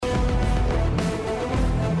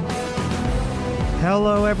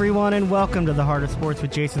Hello, everyone, and welcome to the Heart of Sports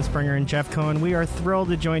with Jason Springer and Jeff Cohen. We are thrilled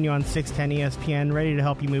to join you on 610 ESPN, ready to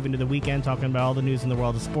help you move into the weekend, talking about all the news in the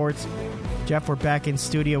world of sports. Jeff, we're back in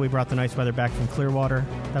studio. We brought the nice weather back from Clearwater.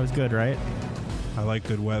 That was good, right? I like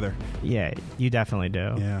good weather. Yeah, you definitely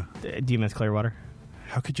do. Yeah. Do you miss Clearwater?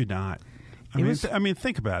 How could you not? I mean,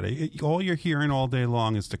 think about it. All you're hearing all day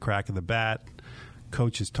long is the crack of the bat,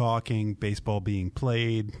 coaches talking, baseball being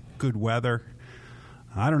played, good weather.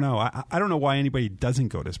 I don't know. I don't know why anybody doesn't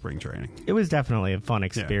go to spring training. It was definitely a fun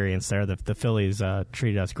experience there. The Phillies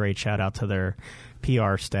treated us great. Shout out to their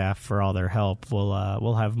PR staff for all their help.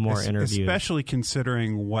 We'll have more interviews. Especially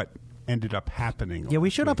considering what ended up happening. Yeah, we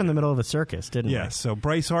showed up in the middle of a circus, didn't we? Yeah, so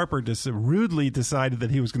Bryce Harper just rudely decided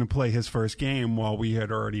that he was going to play his first game while we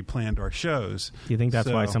had already planned our shows. Do you think that's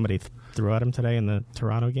why somebody threw at him today in the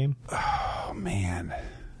Toronto game? Oh, man.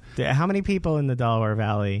 How many people in the Delaware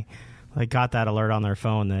Valley got that alert on their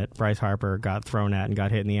phone that Bryce Harper got thrown at and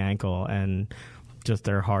got hit in the ankle, and just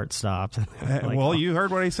their heart stopped? You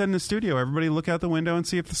heard what I said in the studio. Everybody look out the window and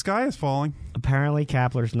see if the sky is falling. Apparently,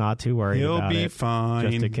 Kapler's not too worried about it. He'll be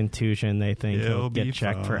fine. Just a contusion. They think he'll get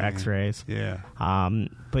checked for X-rays. Yeah.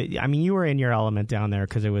 But, I mean, you were in your element down there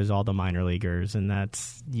because it was all the minor leaguers, and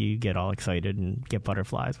you get all excited and get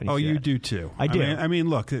butterflies when you see you that. do too. I do. I mean,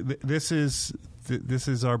 look, this is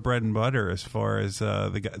our bread and butter as far as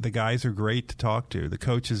the guys are great to talk to. The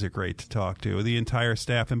coaches are great to talk to. The entire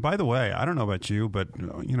staff. And by the way, I don't know about you, but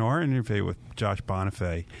our interview with Josh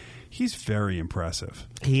Bonifay, he's very impressive.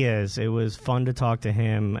 He is. It was fun to talk to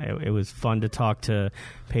him. It was fun to talk to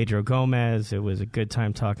Pedro Gomez. It was a good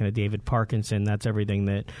time talking to David Parkinson. That's everything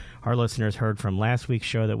that our listeners heard from last week's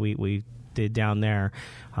show that we did down there.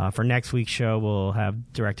 For next week's show, we'll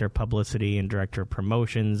have Director of Publicity and Director of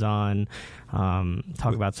Promotions on,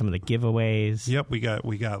 talk about some of the giveaways. Yep,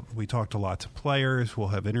 we talked to lots of players. We'll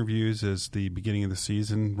have interviews as the beginning of the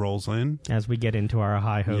season rolls in. As we get into our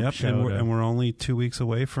High Hope show. And we're only 2 weeks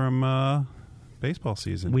away from baseball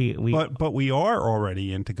season. But we are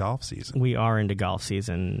already into golf season. We are into golf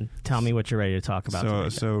season. Tell me what you're ready to talk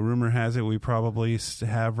about. So rumor has it we probably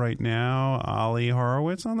have right now Oliver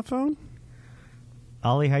Horovitz on the phone.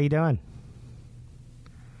 Ollie, how you doing?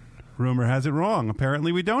 Rumor has it wrong.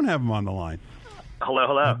 Apparently, we don't have him on the line.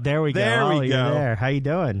 Hello. There we go. Ollie, you're there. How you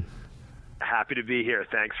doing? Happy to be here.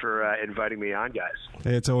 Thanks for inviting me on, guys.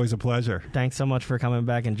 It's always a pleasure. Thanks so much for coming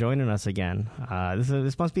back and joining us again.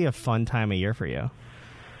 This must be a fun time of year for you.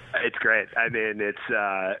 It's great. I mean,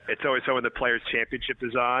 it's always fun when the Players' Championship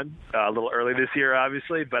is on. A little early this year,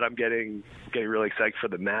 obviously, but I'm getting really excited for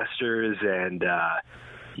the Masters and.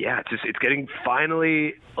 It's getting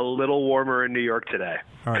finally a little warmer in New York today.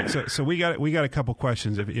 All right, so we got a couple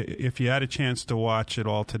questions. If you had a chance to watch it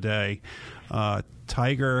all today,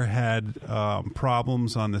 Tiger had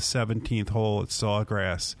problems on the 17th hole at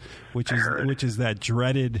Sawgrass, which is that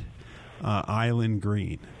dreaded island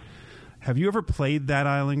green. Have you ever played that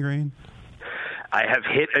island green? I have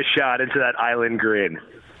hit a shot into that island green.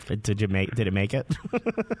 Did it make it?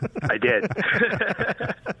 I did.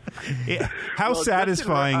 How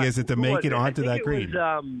satisfying is it to make it onto that green?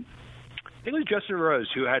 I think it was Justin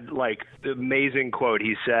Rose who had the amazing quote.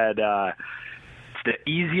 He said, "It's the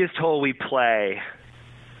easiest hole we play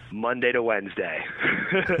Monday to Wednesday."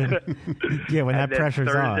 Yeah, when that pressure's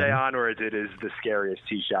on. Thursday onwards, it is the scariest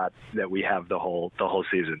tee shot that we have the whole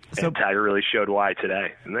season. So, and Tiger really showed why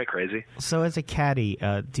today. Isn't that crazy? So as a caddy,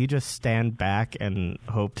 do you just stand back and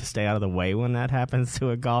hope to stay out of the way when that happens to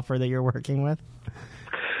a golfer that you're working with?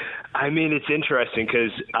 I mean, it's interesting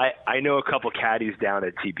because I know a couple caddies down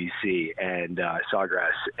at TPC and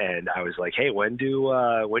Sawgrass, and I was like, hey, when do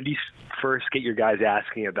you first get your guys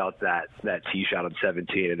asking about that tee shot on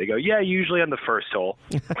 17? And they go, yeah, usually on the first hole.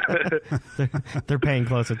 They're paying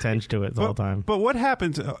close attention to it the whole time. But what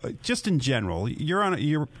happens, just in general,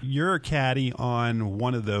 you're a caddy on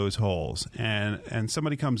one of those holes, and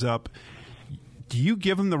somebody comes up. Do you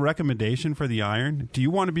give them the recommendation for the iron? Do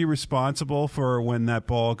you want to be responsible for when that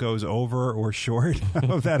ball goes over or short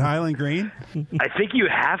of that island green? I think you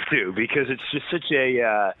have to, because it's just such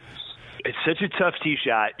a tough tee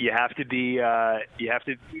shot. You have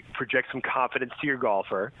to project some confidence to your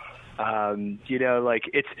golfer.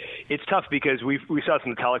 It's tough because we saw this in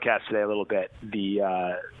the telecast today a little bit.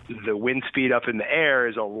 The wind speed up in the air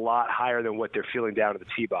is a lot higher than what they're feeling down at the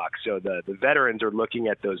tee box. So the veterans are looking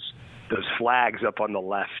at those flags up on the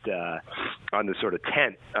left on the sort of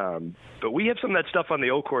tent. But we have some of that stuff on the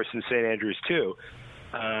old course in St. Andrews too.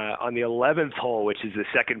 on the 11th hole, which is the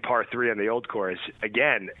second par 3 on the old course,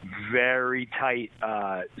 again, very tight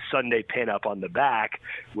Sunday pin up on the back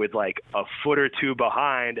with like a foot or two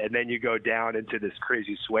behind, and then you go down into this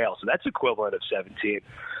crazy swale. So that's equivalent of 17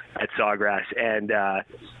 at Sawgrass. And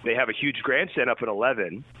they have a huge grandstand up at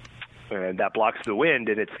 11. And that blocks the wind,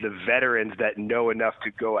 and it's the veterans that know enough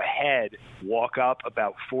to go ahead, walk up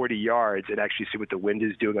about 40 yards, and actually see what the wind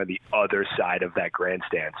is doing on the other side of that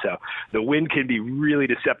grandstand. So the wind can be really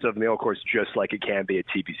deceptive on the old course, just like it can be at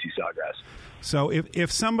TPC Sawgrass. So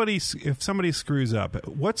if somebody screws up,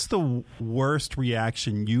 what's the worst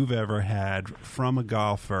reaction you've ever had from a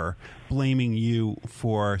golfer blaming you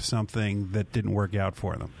for something that didn't work out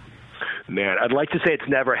for them? Man, I'd like to say it's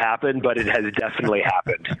never happened, but it has definitely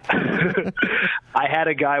happened. I had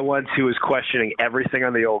a guy once who was questioning everything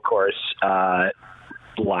on the old course,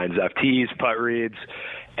 lines off tees, putt reads,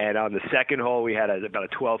 and on the second hole we had about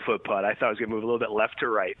a 12-foot putt. I thought I was going to move a little bit left to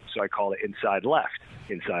right, so I called it inside left,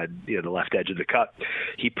 inside the left edge of the cup.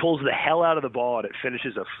 He pulls the hell out of the ball, and it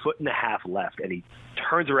finishes a foot and a half left, and he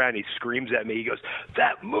turns around and he screams at me. He goes,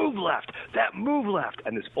 "That move left, that move left."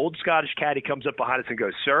 And this old Scottish caddy comes up behind us and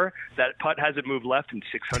goes, "Sir, that putt hasn't moved left in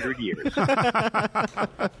 600 years.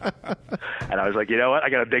 And I was like, you know what? I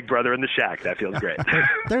got a big brother in the shack. That feels great.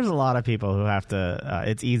 There's a lot of people who have to,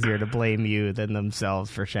 it's easier to blame you than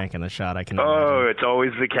themselves for shanking the shot, I can Oh, imagine. it's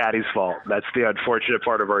always the caddy's fault. That's the unfortunate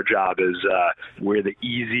part of our job is we're the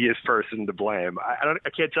easiest person to blame. I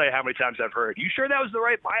can't tell you how many times I've heard, "You sure that was the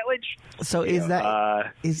right mileage?" So is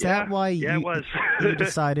that why it was. you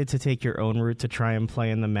decided to take your own route to try and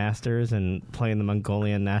play in the Masters and play in the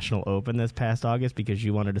Mongolian National Open this past August because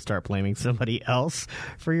you wanted to start blaming somebody else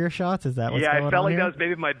for your shots? Is that what's going on? Yeah, I felt like here? that was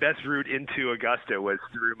maybe my best route into Augusta was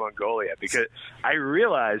through Mongolia, because I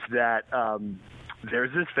realized that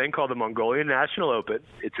there's this thing called the Mongolian National Open.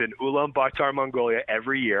 It's in Ulaanbaatar, Mongolia,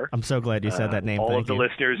 every year. I'm so glad you said that name. All Thank of the you.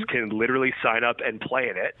 listeners can literally sign up and play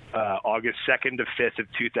in it, August 2nd to 5th of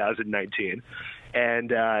 2019.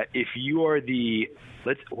 And if you are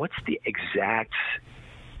what's the exact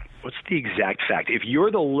fact? If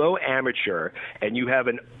you're the low amateur and you have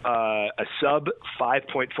a sub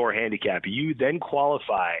 5.4 handicap, you then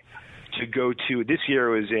qualify to go to, this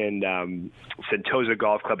year it was in Sentosa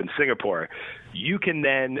Golf Club in Singapore. You can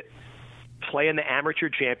then play in the amateur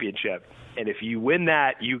championship, and if you win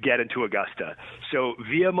that, you get into Augusta. So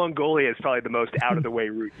via Mongolia is probably the most out-of-the-way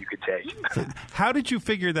route you could take. How did you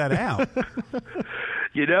figure that out?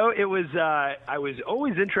 It was I was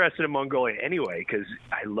always interested in Mongolia anyway, because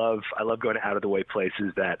I love going to out-of-the-way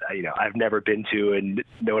places that I've never been to and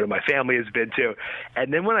no one in my family has been to.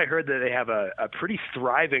 And then when I heard that they have a pretty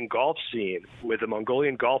thriving golf scene with the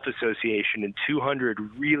Mongolian Golf Association and 200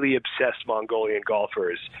 really obsessed Mongolian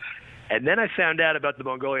golfers, and then I found out about the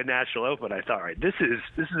Mongolian National Open. I thought, all right, this is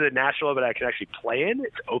a national open I can actually play in.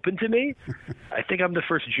 It's open to me. I think I'm the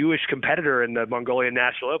first Jewish competitor in the Mongolian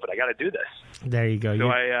National Open. I got to do this. There you go. So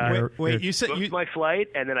I you said booked my flight,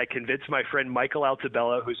 and then I convinced my friend Michael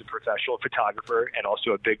Altabella, who's a professional photographer and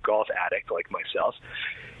also a big golf addict like myself.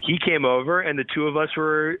 He came over, and the two of us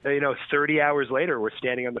were, 30 hours later, we're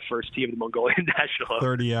standing on the first tee of the Mongolian National Open.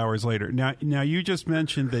 30 hours later. Now you just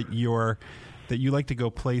mentioned that you like to go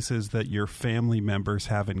places that your family members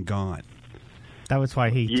haven't gone. That was why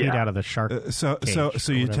he teed out of the shark So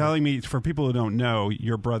you're telling me, for people who don't know,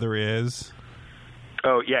 your brother is?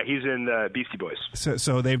 Oh, yeah, he's in the Beastie Boys.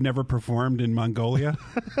 So they've never performed in Mongolia?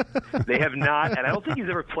 They have not, and I don't think he's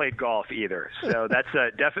ever played golf either. So that's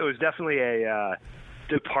it was definitely a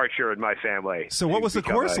departure in my family. So what was the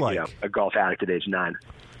course like? A golf addict at age 9.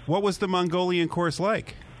 What was the Mongolian course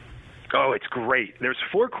like? Oh, it's great. There's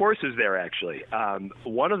 4 courses there, actually.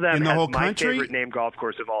 One of them in the has whole my country? favorite named golf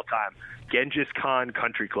course of all time, Genghis Khan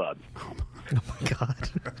Country Club. Oh, my God.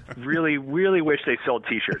 Really, really wish they sold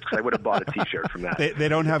T-shirts, because I would have bought a T-shirt from that. They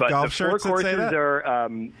don't have golf shirts that say that? The 4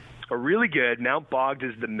 courses are really good. Mount Bogd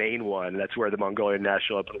is the main one. That's where the Mongolian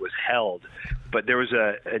National Open was held. But there was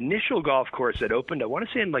an initial golf course that opened, I want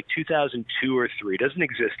to say in like 2002 or 3. It doesn't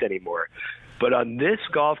exist anymore. But on this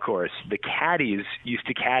golf course, the caddies used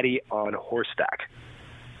to caddy on horseback.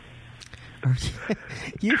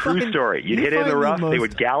 True story. You'd hit it in the rough, they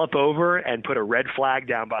would gallop over and put a red flag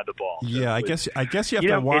down by the ball. Yeah, I guess you have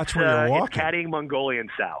to watch where you're walking. It's caddying Mongolian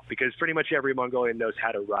style, because pretty much every Mongolian knows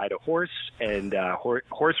how to ride a horse, and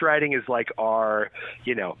horse riding is like our,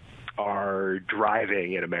 are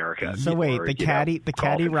driving in America. So wait, the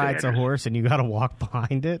caddy rides a horse, and you got to walk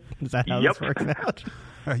behind it. Is that how this works out?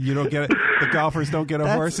 You don't get it. The golfers don't get a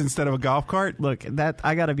horse instead of a golf cart. Look,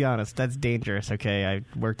 I got to be honest. That's dangerous. Okay, I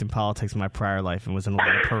worked in politics in my prior life and was in a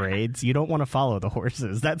lot of parades. You don't want to follow the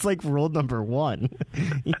horses. That's like rule number 1.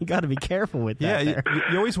 You got to be careful with that. Yeah,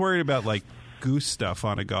 you're always worried about like goose stuff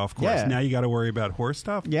on a golf course. Yeah. Now you got to worry about horse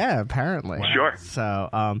stuff? Yeah, apparently. Wow. Sure. So,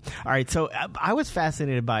 all right. So I was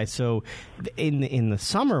fascinated by, in the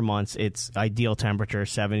summer months, it's ideal temperature,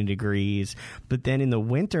 70 degrees. But then in the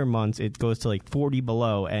winter months, it goes to like 40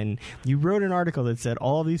 below. And you wrote an article that said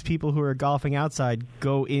all these people who are golfing outside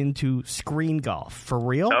go into screen golf. For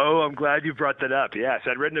real? Oh, I'm glad you brought that up. Yes,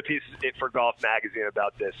 I'd written a piece for Golf Magazine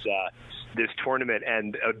about this tournament,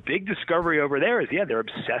 and a big discovery over there is, they're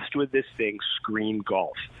obsessed with this thing, screen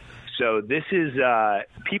golf. So this is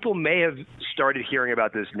people may have started hearing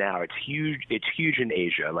about this now. It's huge. It's huge in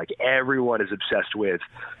Asia. Like, everyone is obsessed with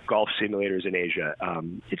golf simulators in Asia.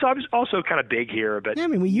 It's also kind of big here, but yeah, I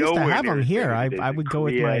mean, we used to have them here. I would go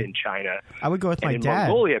with my in China. I would go with my in dad.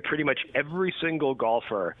 Mongolia, pretty much every single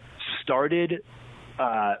golfer started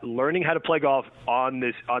learning how to play golf on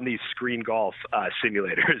these screen golf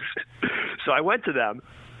simulators. So I went to them,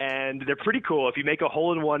 and they're pretty cool. If you make a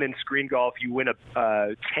hole-in-one in screen golf, you win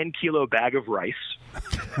a 10-kilo bag of rice.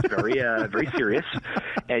 Very serious.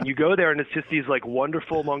 And you go there, and it's just these like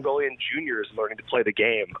wonderful Mongolian juniors learning to play the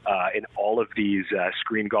game in all of these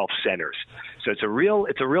screen golf centers. So it's a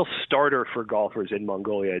real starter for golfers in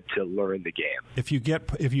Mongolia to learn the game. If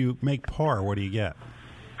you make par, what do you get?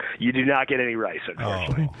 You do not get any rice,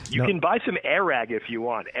 unfortunately. You can buy some arag if you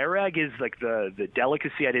want. Arag is like the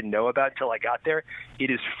delicacy I didn't know about until I got there. It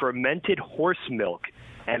is fermented horse milk,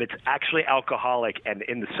 and it's actually alcoholic. And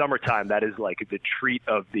in the summertime, that is like the treat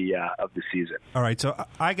of the season. All right, so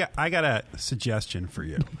I got a suggestion for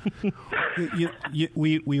you.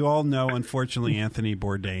 We all know, unfortunately, Anthony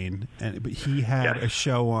Bourdain, but he had a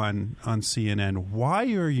show on CNN. Why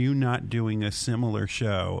are you not doing a similar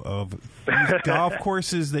show of these golf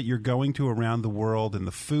courses that you're going to around the world and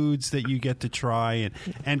the foods that you get to try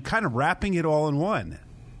and kind of wrapping it all in one?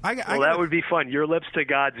 That would be fun. Your lips to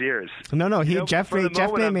God's ears. No. Jeff may make some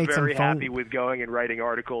fun. I'm very happy with going and writing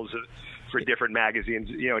articles for different magazines,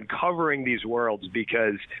 and covering these worlds,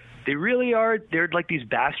 because they really are. They're like these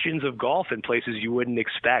bastions of golf in places you wouldn't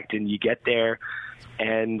expect, and you get there,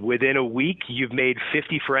 and within a week you've made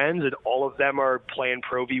 50 friends, and all of them are playing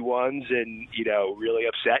Pro V1s, and really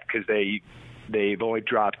upset because they've only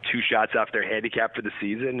dropped 2 shots off their handicap for the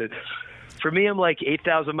season. And for me, I'm like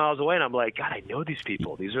 8,000 miles away, and I'm like, God, I know these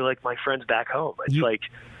people. These are like my friends back home. It's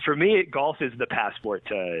for me, golf is the passport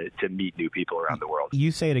to meet new people around the world. You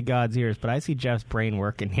say to God's ears, but I see Jeff's brain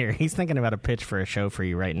working here. He's thinking about a pitch for a show for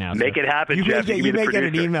you right now. Make it happen, Jeff. You may get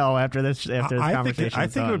an email after this conversation. I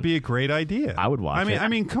think it would be a great idea. I would watch it. I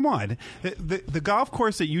mean, come on. The golf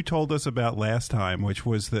course that you told us about last time, which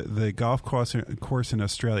was the golf course in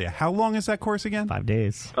Australia, how long is that course again? 5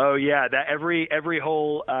 days. Oh, yeah. That every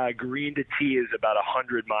hole green to tee is about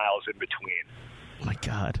 100 miles in between. Oh, my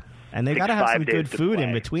God. And they got to have some good food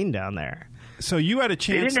in between down there. So you had a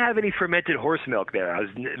chance. They didn't have any fermented horse milk there. I was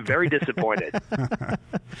very disappointed.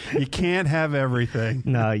 You can't have everything.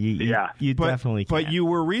 No, you definitely can't. But you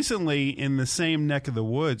were recently in the same neck of the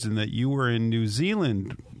woods, in that you were in New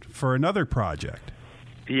Zealand for another project.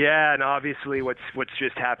 Yeah, and obviously what's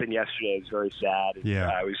just happened yesterday is very sad. Yeah.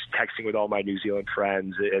 I was texting with all my New Zealand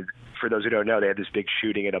friends. For those who don't know, they had this big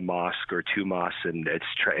shooting at a mosque or 2 mosques, and it's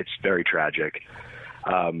very tragic.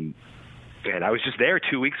 And I was just there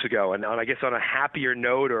 2 weeks ago, and I guess on a happier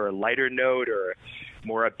note or a lighter note or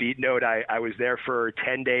more upbeat note, I was there for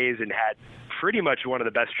 10 days and had pretty much one of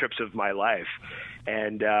the best trips of my life.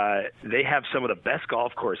 And they have some of the best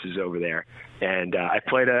golf courses over there. And I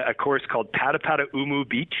played a course called Patapata Umu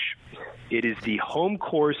Beach. It is the home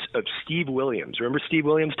course of Steve Williams. Remember Steve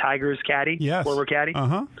Williams, Tiger's caddy? Yes. Former caddy?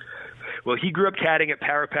 Uh-huh. Well, he grew up caddying at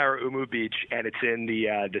Parapara Umu Beach, and it's in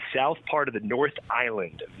the south part of the North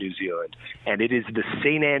Island of New Zealand, and it is the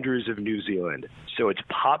St. Andrews of New Zealand. So it's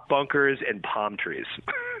pop bunkers and palm trees.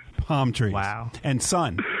 Palm trees. Wow. And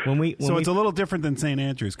sun. It's a little different than St.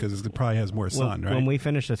 Andrews because it probably has more sun, right? When we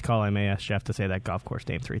finish this call, I may ask Jeff to say that golf course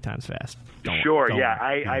name 3 times fast.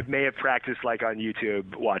 I may have practiced like on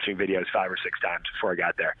YouTube watching videos 5 or 6 times before I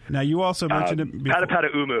got there. Now, you also mentioned it before.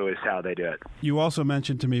 Patapata Umu is how they do it. You also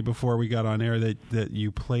mentioned to me before we got on air that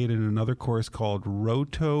you played in another course called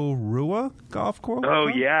Rotorua Golf Course. Oh,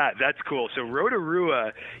 yeah, that's cool. So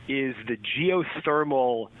Rotorua is the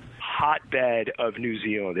geothermal hotbed of New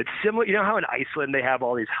Zealand. It's similar, you know how in Iceland they have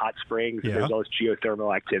all these hot springs and there's all this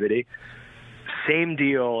geothermal activity? same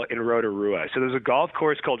deal in Rotorua. So there's a golf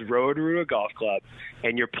course called Rotorua Golf Club,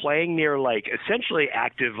 and you're playing near like essentially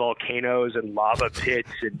active volcanoes and lava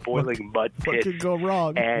pits and boiling mud pits. What could go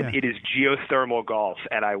wrong? And it is geothermal golf.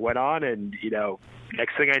 And I went on, and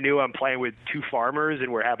next thing I knew, I'm playing with two farmers,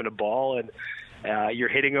 and we're having a ball. And you're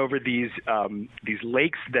hitting over these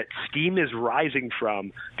lakes that steam is rising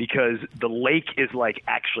from because the lake is like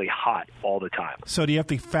actually hot all the time. So do you have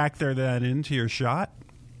to factor that into your shot?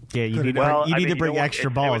 Yeah, you need to bring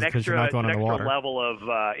extra balls because you're not going in the water. An extra level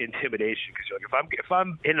of intimidation because you're like, if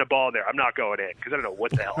I'm hitting a ball in there, I'm not going in because I don't know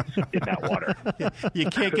what the hell is in that water. You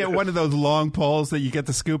can't get one of those long poles that you get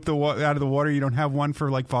to scoop out of the water. You don't have one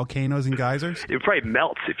for like volcanoes and geysers? It probably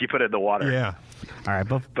melts if you put it in the water. Yeah. All right,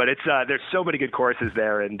 but it's there's so many good courses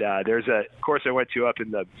there, and there's a course I went to up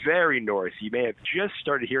in the very north. You may have just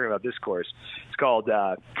started hearing about this course. It's called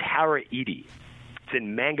Taraiti. It's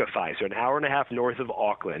in Mangawhai, so an hour and a half north of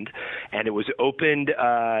Auckland, and it was opened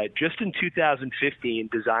just in 2015.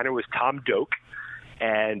 Designer was Tom Doak,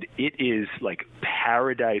 and it is like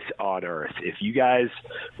paradise on earth. If you guys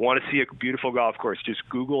want to see a beautiful golf course, just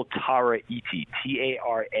Google Taraiti,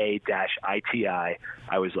 Tara-ITI.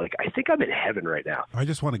 I was like, I think I'm in heaven right now. I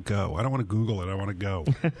just want to go. I don't want to Google it. I want to go.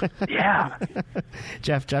 Yeah.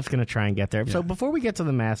 Jeff's going to try and get there. Yeah. So before we get to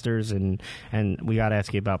the Masters, and we got to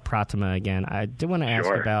ask you about Pratama again, I did want to ask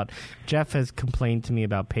about, Jeff has complained to me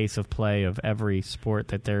about pace of play of every sport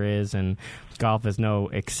that there is, and golf is no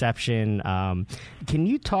exception. Can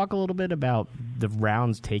you talk a little bit about the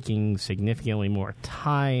rounds taking significantly more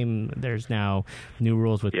time? There's now new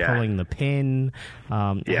rules with pulling the pin.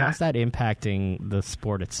 How's that impacting the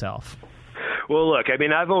sport itself? Well, look, I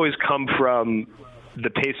mean, I've always come from the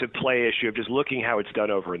pace of play issue of just looking how it's done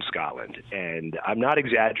over in Scotland. And I'm not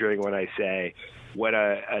exaggerating when I say when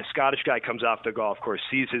a Scottish guy comes off the golf course,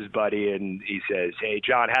 sees his buddy, and he says, "Hey,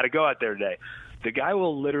 John, how'd it go out there today?" The guy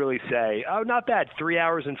will literally say, "Oh, not bad, 3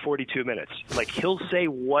 hours and 42 minutes." Like, he'll say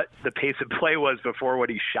what the pace of play was before what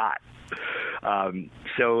he shot.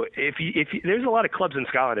 So if there's a lot of clubs in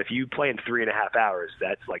Scotland, if you play in 3.5 hours,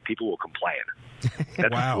 that's like people will complain.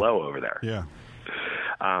 That's slow over there. Yeah.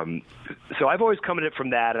 So I've always come at it from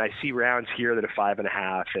that, and I see rounds here that are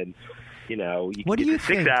 5.5, and you what can do you get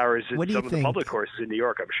 6 hours at some of the public courses in New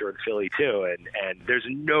York, I'm sure in Philly too, and there's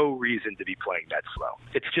no reason to be playing that slow.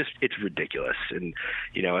 It's ridiculous. And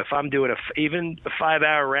if I'm doing even a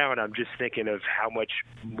 5-hour round, I'm just thinking of how much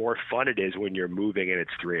more fun it is when you're moving and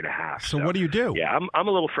it's 3.5. So what do you do? Yeah, I'm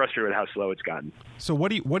a little frustrated with how slow it's gotten. So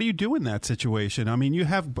what do you do in that situation? I mean, you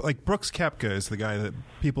have like Brooks Koepka is the guy that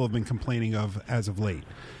people have been complaining of as of late.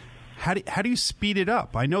 How do you speed it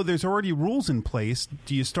up? I know there's already rules in place.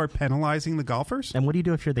 Do you start penalizing the golfers? And what do you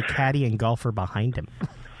do if you're the caddy and golfer behind him?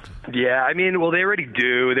 Yeah, I mean, well, they already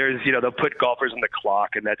do. There's, they'll put golfers on the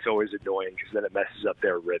clock, and that's always annoying because then it messes up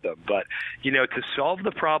their rhythm. But, to solve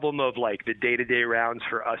the problem of, like, the day-to-day rounds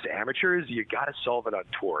for us amateurs, you got to solve it on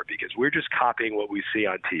tour because we're just copying what we see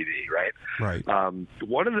on TV, right? Right.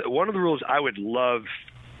 One of the rules I would love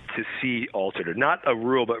to see altered, or not a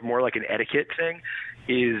rule, but more like an etiquette thing,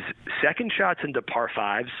 is second shots into par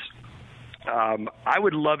fives. I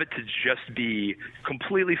would love it to just be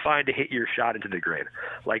completely fine to hit your shot into the green.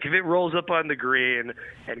 Like, if it rolls up on the green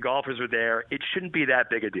and golfers are there, it shouldn't be that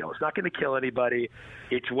big a deal. It's not going to kill anybody.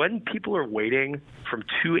 It's when people are waiting from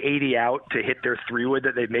 280 out to hit their 3-wood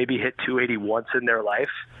that they've maybe hit 280 once in their life,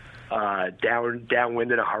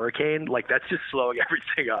 downwind in a hurricane. Like, that's just slowing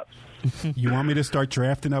everything up. You want me to start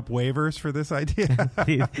drafting up waivers for this idea?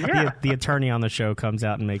 the attorney on the show comes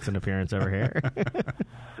out and makes an appearance over here.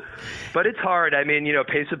 But it's hard. I mean,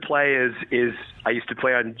 pace of play is I used to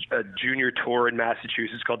play on a junior tour in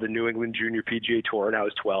Massachusetts called the New England Junior PGA Tour, and I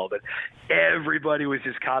was 12, and everybody was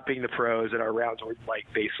just copying the pros, and our rounds were like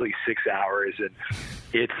basically 6 hours, and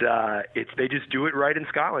it's they just do it right in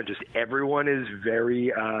Scotland. Just everyone is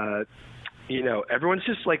very everyone's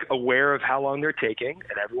just like aware of how long they're taking,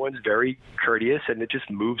 and everyone's very courteous, and it just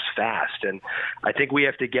moves fast. And I think we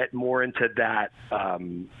have to get more into that,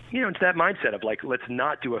 into that mindset of like, let's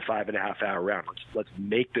not do a 5.5 hour round. Let's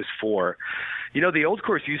make this 4. The old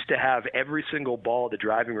course used to have every single ball at the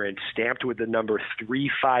driving range stamped with the number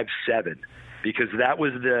 357. Because that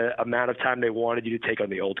was the amount of time they wanted you to take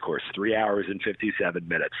on the old course, 3 hours and 57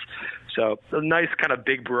 minutes. So a nice kind of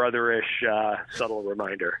big brother-ish subtle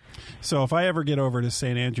reminder. So if I ever get over to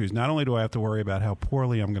St. Andrews, not only do I have to worry about how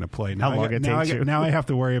poorly I'm going to play, now I have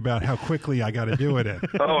to worry about how quickly I got to do it in.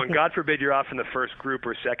 Oh, and God forbid you're off in the first group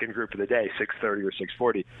or second group of the day, 6:30 or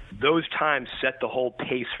 6:40. Those times set the whole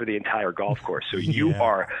pace for the entire golf course. So you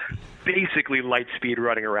are basically light speed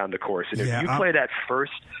running around the course. And if you play the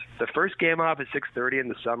first game off at 6:30 in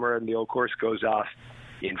the summer and the old course goes off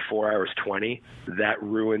in 4 hours 20, that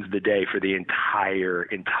ruins the day for the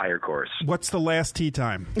entire course. What's the last tee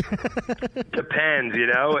time? Depends,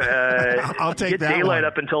 I'll take you get that daylight one.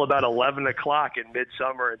 up until about 11 o'clock in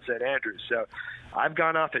midsummer in St. Andrews. So I've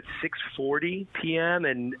gone off at 6:40 p.m.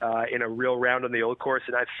 and in a real round on the old course,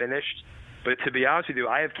 and I've finished. But to be honest with you,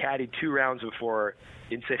 I have caddied 2 rounds before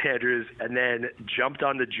in St. Andrews and then jumped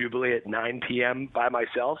on the Jubilee at 9 p.m. by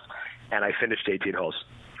myself, and I finished 18 holes.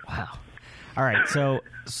 Wow. All right,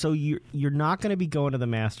 so you're not going to be going to the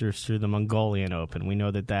Masters through the Mongolian Open. We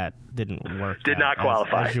know that didn't work. Did not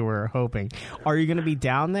qualify as you were hoping. Are you going to be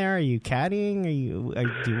down there? Are you caddying? Do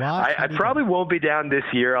you watch? I probably won't be down this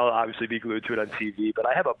year. I'll obviously be glued to it on TV. But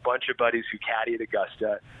I have a bunch of buddies who caddy at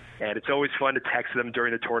Augusta, and it's always fun to text them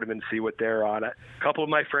during the tournament and see what they're on. A couple of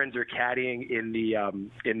my friends are caddying in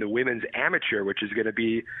the women's amateur, which is going to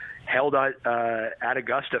be held at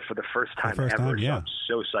Augusta for the first time ever. So I'm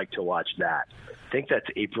so psyched to watch that. I think that's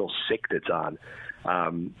April 6th it's on.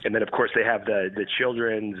 And then, of course, they have the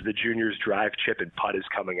children's, the juniors drive, chip, and putt is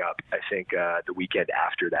coming up, I think, the weekend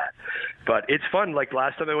after that. But it's fun. Like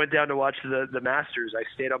last time I went down to watch the Masters, I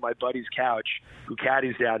stayed on my buddy's couch who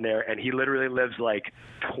caddies down there, and he literally lives like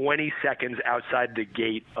 20 seconds outside the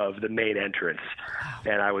gate of the main entrance.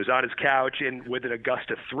 And I was on his couch and with an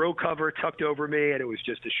Augusta throw cover tucked over me, and it was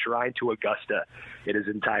just a shrine to Augusta in his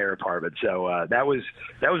entire apartment. So that was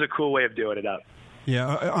a cool way of doing it up.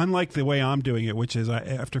 Yeah, unlike the way I'm doing it, which is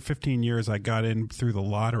after 15 years, I got in through the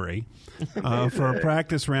lottery for a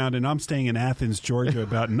practice round, and I'm staying in Athens, Georgia,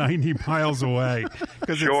 about 90 miles away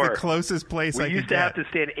because it's the closest place I could get. We used to have to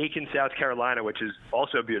stay in Aiken, South Carolina, which is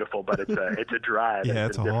also beautiful, but it's a drive. Yeah,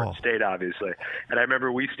 it's a different state, obviously. And I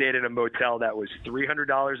remember we stayed in a motel that was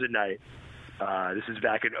 $300 a night. This is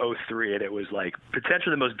back in 2003, and it was like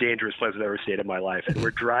potentially the most dangerous place I've ever stayed in my life. And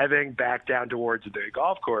we're driving back down towards the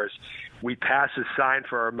golf course. We pass a sign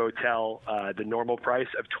for our motel, the normal price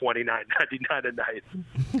of $29.99 a night.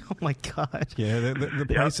 Oh my God! Yeah,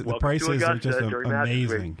 the prices are just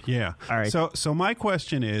amazing. Yeah. All right. So my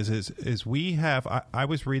question is we have I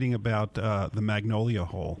was reading about the Magnolia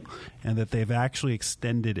hole, and that they've actually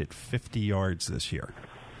extended it 50 yards this year.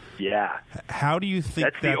 Yeah. How do you think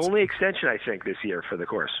that's the only extension, I think, this year for the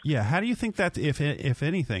course? Yeah. How do you think that, if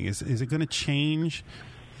anything, is it going to change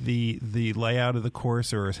the layout of the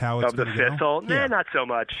course, or is how it's going to go? Of the fifth hole? Nah, not so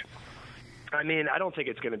much. I mean, I don't think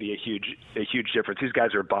it's going to be a huge difference. These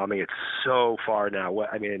guys are bombing it so far now.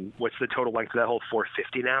 What's the total length of that hole?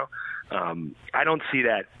 450 now. I don't see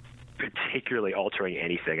that particularly altering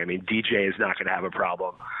anything. I mean, DJ is not going to have a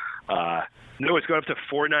problem. No, it's going up to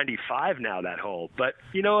 495 now, that hole. But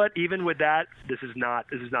you know what? Even with that, this is not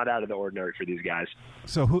out of the ordinary for these guys.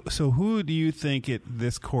 So who do you think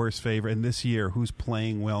this course favor, and this year, who's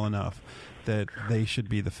playing well enough that they should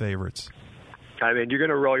be the favorites? I mean, you're going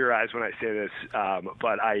to roll your eyes when I say this,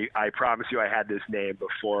 but I promise you I had this name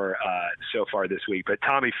before so far this week. But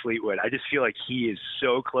Tommy Fleetwood, I just feel like he is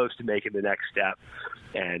so close to making the next step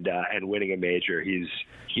and winning a major.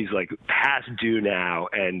 He's like past due now,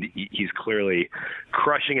 and he's clearly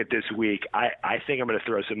crushing it this week. I think I'm going to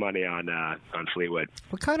throw some money on Fleetwood.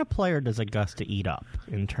 What kind of player does Augusta eat up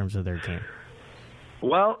in terms of their game?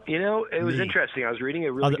 Well, it was interesting. I was reading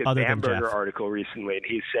a really good Bamberger article recently, and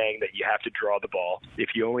he's saying that you have to draw the ball.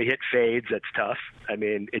 If you only hit fades, that's tough. I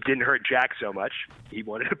mean, it didn't hurt Jack so much. He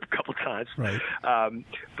won it a couple times. Right.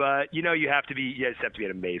 But, you just have to be an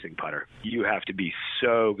amazing putter. You have to be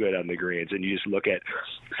so good on the greens. And you just look at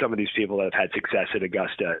some of these people that have had success at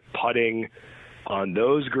Augusta putting on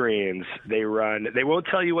those greens. They won't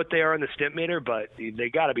tell you what they are on the Stimpmeter, but they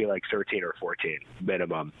got to be like 13 or 14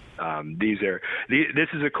 minimum. This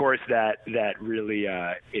is a course that really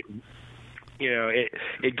it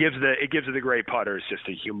gives the great putters just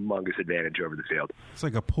a humongous advantage over the field. It's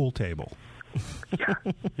like a pool table.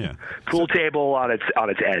 Yeah. Pool table on its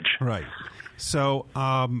edge. Right. So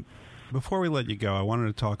before we let you go, I wanted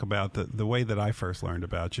to talk about the way that I first learned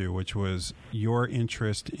about you, which was your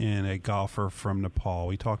interest in a golfer from Nepal.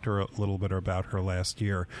 We talked to her a little bit about her last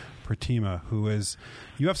year, Pratima,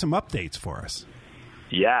 you have some updates for us.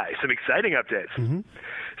 Yeah, some exciting updates. Mm-hmm.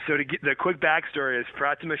 So to get the quick backstory is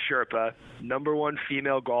Pratima Sherpa, #1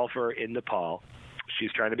 female golfer in Nepal.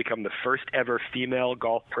 She's trying to become the first ever female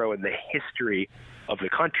golf pro in the history of the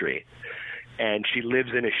country. And she lives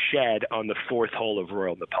in a shed on the 4th hole of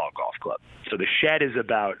Royal Nepal Golf Club. So the shed is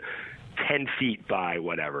about 10 feet by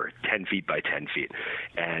 10 feet by 10 feet.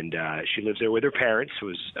 And she lives there with her parents,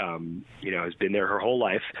 has been there her whole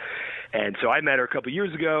life. And so I met her a couple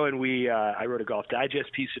years ago, and I wrote a Golf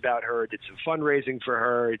Digest piece about her, did some fundraising for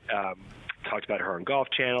her, talked about her on Golf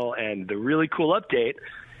Channel. And the really cool update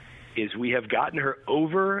is we have gotten her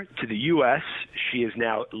over to the U.S. She is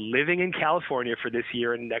now living in California for this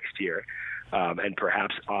year and next year, and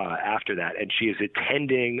perhaps after that. And she is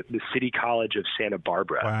attending the City College of Santa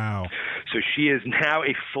Barbara. Wow. So she is now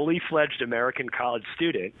a fully fledged American college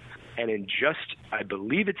student. And in just, I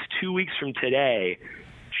believe it's 2 weeks from today,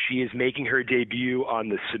 she is making her debut on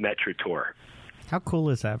the Symetra Tour. How cool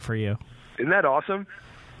is that for you? Isn't that awesome?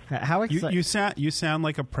 How you sound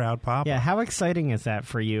like a proud papa. Yeah, how exciting is that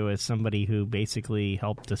for you as somebody who basically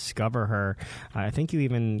helped discover her? I think you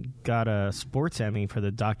even got a sports Emmy for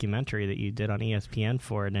the documentary that you did on ESPN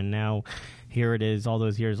for it, and now here it is all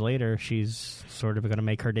those years later. She's sort of going to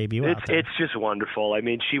make her debut out there. It's just wonderful. I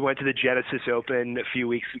mean, she went to the Genesis Open a few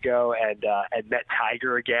weeks ago and met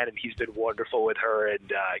Tiger again, and he's been wonderful with her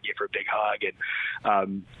and gave her a big hug. And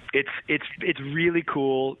it's really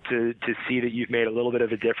cool to see that you've made a little bit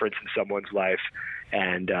of a difference in someone's life.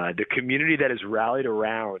 And the community that has rallied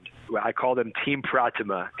around, I call them Team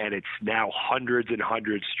Pratima, and it's now hundreds and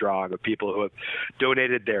hundreds strong of people who have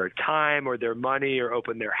donated their time or their money or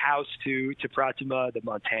opened their house to Pratima, the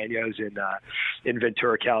Montaños in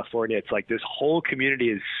Ventura, California. It's like this whole community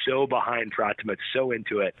is so behind Pratima, it's so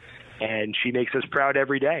into it. And she makes us proud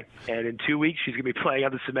every day. And in 2 weeks, she's going to be playing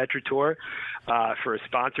on the Symetra Tour for a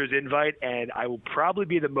sponsor's invite, and I will probably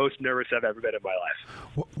be the most nervous I've ever been in my life.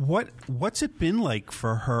 What's it been like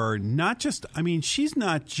for her? She's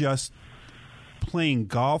not just playing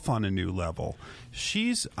golf on a new level.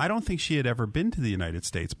 I don't think she had ever been to the United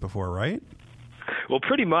States before, right? Well,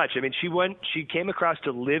 pretty much. I mean, she came across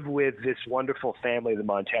to live with this wonderful family, the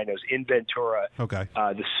Montaños, in Ventura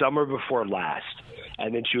the summer before last.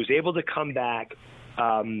 And then she was able to come back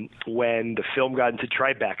when the film got into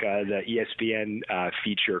Tribeca, the ESPN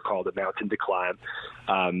feature called A Mountain to Climb.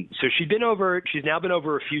 So she's now been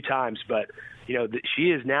over a few times, but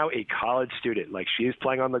she is now a college student. Like, she is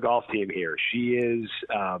playing on the golf team here. She is,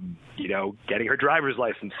 getting her driver's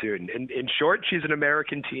license soon. In short, she's an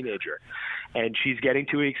American teenager, and she's getting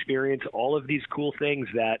to experience all of these cool things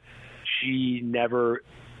that she never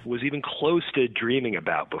was even close to dreaming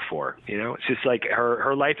about before. It's just like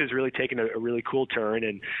her life has really taken a really cool turn,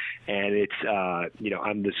 and it's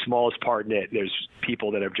I'm the smallest part in it. There's people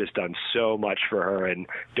that have just done so much for her and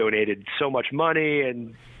donated so much money,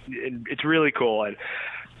 and it's really cool. And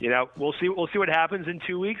we'll see what happens in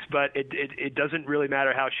 2 weeks, but it doesn't really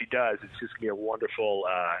matter how she does. It's just gonna be a wonderful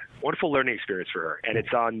learning experience for her. And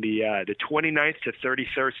it's on the 29th to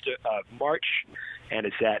 31st of March, and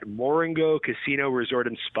it's at Moringo Casino Resort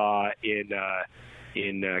and Spa in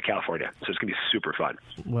California. So it's going to be super fun.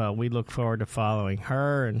 Well, we look forward to following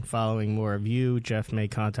her and following more of you. Jeff may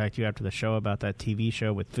contact you after the show about that TV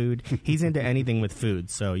show with food. He's into anything with food,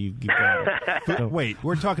 so you got it. So, wait,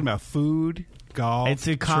 we're talking about food, golf, it's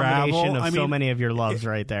a combination travel. of so many of your loves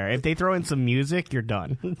right there. If they throw in some music, you're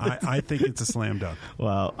done. I think it's a slam dunk.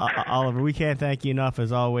 Well, Oliver, we can't thank you enough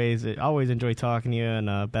as always. Always enjoy talking to you,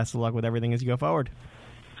 and best of luck with everything as you go forward.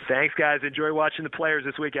 Thanks, guys. Enjoy watching the Players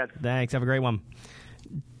this weekend. Thanks. Have a great one.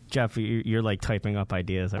 Jeff, you're like typing up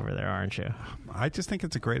ideas over there, aren't you? I just think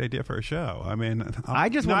it's a great idea for a show. I mean,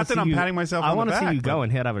 I'm patting myself on the back. I want to see you go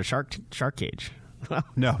and hit out of a shark cage.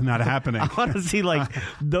 No, not happening. I want to see like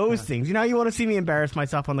those things. You want to see me embarrass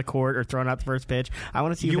myself on the court or throwing out the first pitch. I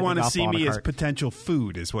want to see you want to see me as potential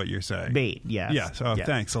food, is what you're saying. Bait, yes. Yes. Oh, yes.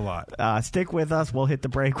 Thanks a lot. Stick with us. We'll hit the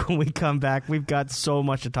break when we come back. We've got so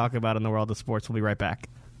much to talk about in the world of sports. We'll be right back.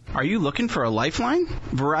 Are you looking for a lifeline?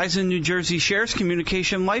 Verizon New Jersey Shares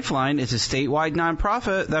Communication Lifeline is a statewide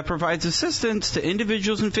nonprofit that provides assistance to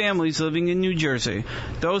individuals and families living in New Jersey,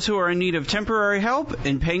 those who are in need of temporary help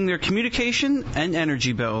in paying their communication and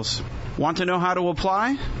energy bills. Want to know how to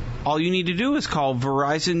apply? All you need to do is call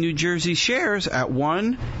Verizon New Jersey Shares at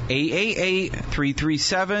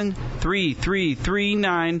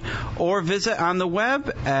 1-888-337-3339 or visit on the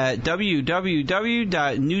web at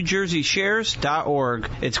www.newjerseyshares.org.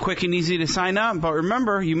 It's quick and easy to sign up, but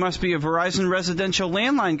remember, you must be a Verizon residential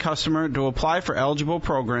landline customer to apply for eligible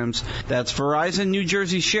programs. That's Verizon New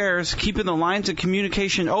Jersey Shares, keeping the lines of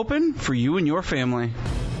communication open for you and your family.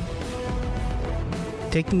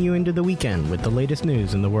 Taking you into the weekend with the latest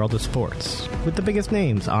news in the world of sports, with the biggest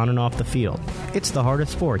names on and off the field. It's the Heart of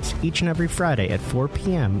Sports each and every Friday at 4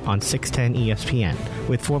 p.m. on 610 ESPN,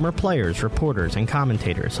 with former players, reporters, and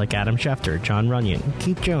commentators like Adam Schefter, John Runyon,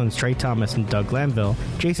 Keith Jones, Trey Thomas, and Doug Glanville.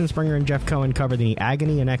 Jason Springer and Jeff Cohen cover the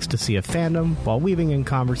agony and ecstasy of fandom while weaving in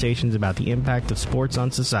conversations about the impact of sports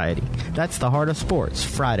on society. That's the Heart of Sports,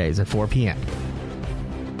 Fridays at 4 p.m.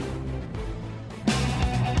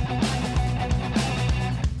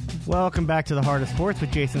 Welcome back to the Heart of Sports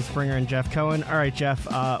with Jason Springer and Jeff Cohen. All right, Jeff,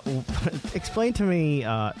 explain to me the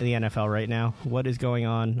NFL right now. What is going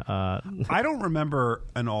on? I don't remember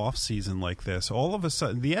an off season like this. All of a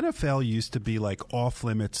sudden, the NFL used to be like off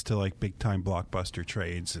limits to like big time blockbuster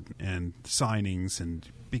trades and signings, and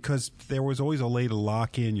because there was always a way to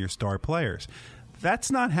lock in your star players.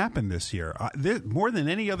 That's not happened this year. More than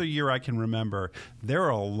any other year I can remember, there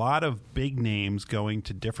are a lot of big names going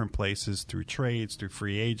to different places through trades, through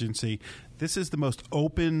free agency. This is the most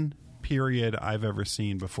open period I've ever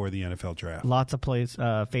seen before the NFL draft. Lots of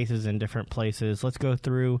faces in different places. Let's go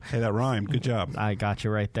through. Hey, that rhymed. Good job. I got you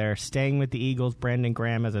right there. Staying with the Eagles, Brandon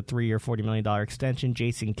Graham has a 3-year, $40 million extension.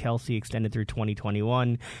 Jason Kelsey extended through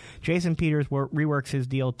 2021. Jason Peters reworks his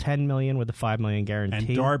deal, $10 million with a $5 million guarantee.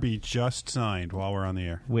 And Darby just signed while we're on the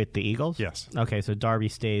air. With the Eagles? Yes. Okay, so Darby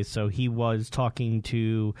stays. So he was talking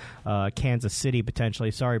to Kansas City potentially.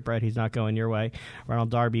 Sorry, Brett, he's not going your way. Ronald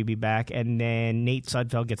Darby will be back. And then Nate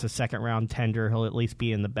Sudfeld gets a second-round tender. He'll at least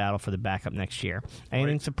be in the battle for the backup next year.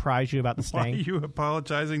 Anything surprise you about the staying? Why are you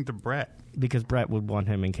apologizing to Brett? Because Brett would want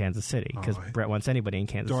him in Kansas City. Because Brett wants anybody in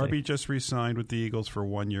Kansas City. Darby just re-signed with the Eagles for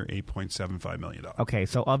 1 year, $8.75 million. Okay,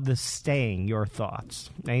 so of the staying, your thoughts?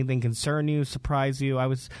 Anything concern you, surprise you? I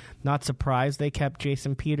was not surprised they kept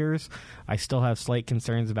Jason Peters. I still have slight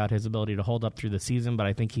concerns about his ability to hold up through the season, but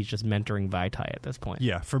I think he's just mentoring Vaitai at this point.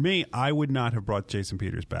 Yeah, for me, I would not have brought Jason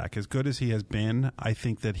Peters back. As good as he has been, I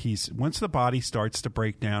think that once the body starts to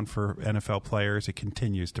break down for NFL players, it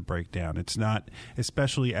continues to break down. It's not,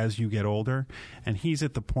 especially as you get older. And he's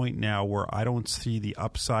at the point now where I don't see the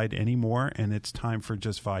upside anymore, and it's time for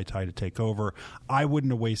just Vaitai to take over. I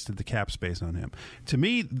wouldn't have wasted the cap space on him. To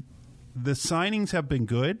me, the signings have been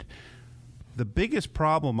good. The biggest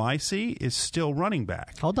problem I see is still running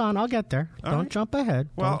back. Hold on, I'll get there. Don't jump ahead.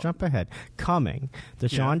 Don't jump ahead. Coming.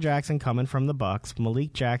 Deshaun Jackson coming from the Bucs.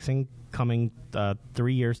 Malik Jackson coming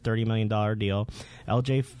 3 years, $30 million deal.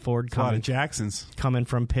 L.J. Ford coming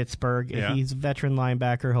from Pittsburgh. Yeah. He's a veteran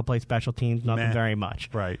linebacker. He'll play special teams, nothing very much.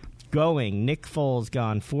 Right. Going, Nick Foles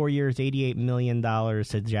gone, 4 years, $88 million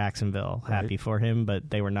to Jacksonville. Right. Happy for him, but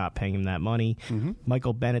they were not paying him that money. Mm-hmm.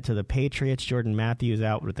 Michael Bennett to the Patriots. Jordan Matthews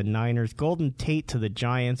out with the Niners. Golden Tate to the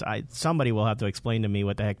Giants. Somebody will have to explain to me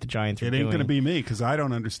what the heck the Giants are doing. It ain't going to be me because I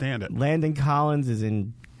don't understand it. Landon Collins is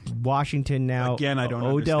in Washington now. Again, I don't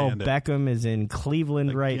Odell understand it. Beckham is in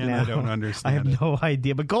Cleveland right now. I don't understand I have no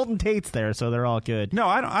idea. But Golden Tate's there, so they're all good. No,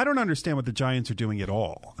 I don't understand what the Giants are doing at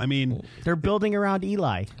all. I mean, they're building around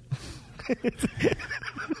Eli.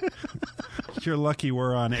 You're lucky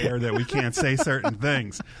we're on air that we can't say certain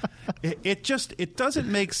things. It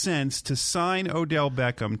doesn't make sense to sign Odell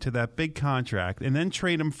Beckham to that big contract and then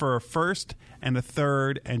trade him for a first and a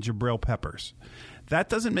third and Jabril Peppers. That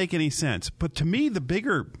doesn't make any sense. But to me, the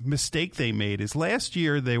bigger mistake they made is last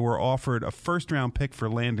year they were offered a first-round pick for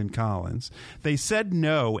Landon Collins. They said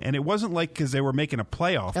no, and it wasn't like because they were making a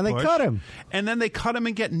playoff and push. They cut him. And then they cut him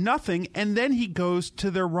and get nothing, and then he goes to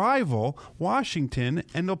their rival, Washington,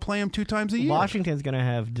 and they'll play him 2 times a year. Washington's going to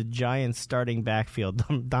have the Giants starting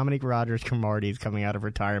backfield. Dominic Rodgers-Cromartie is coming out of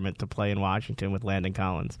retirement to play in Washington with Landon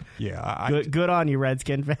Collins. Yeah. Good on you,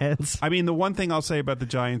 Redskin fans. I mean, the one thing I'll say about the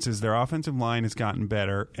Giants is their offensive line has gotten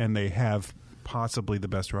better, and they have possibly the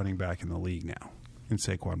best running back in the league now in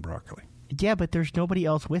Saquon Barkley. Yeah, but there's nobody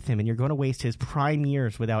else with him, and you're going to waste his prime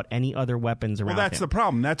years without any other weapons around him. Well, that's the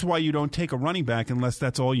problem. That's why you don't take a running back unless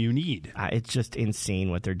that's all you need. It's just insane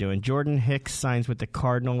what they're doing. Jordan Hicks signs with the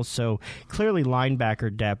Cardinals, so clearly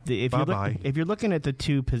linebacker depth. If you're looking at the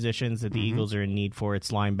two positions that the Eagles are in need for,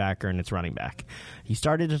 it's linebacker and it's running back. He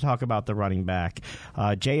started to talk about the running back.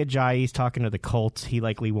 Jay Ajayi's talking to the Colts. He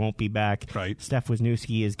likely won't be back. Right. Steph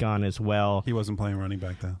Wisniewski is gone as well. He wasn't playing running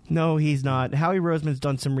back, though. No, he's not. Howie Roseman's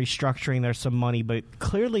done some restructuring. There's some money, but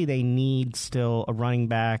clearly they need still a running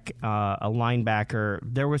back, a linebacker.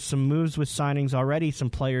 There was some moves with signings already.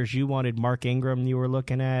 Some players you wanted. Mark Ingram you were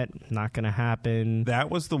looking at. Not going to happen.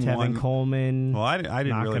 That was the Tevin one. Coleman. Well, I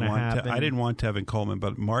didn't really want. I I didn't want Tevin Coleman,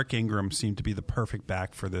 but Mark Ingram seemed to be the perfect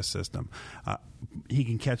back for this system. He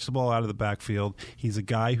can catch the ball out of the backfield. He's a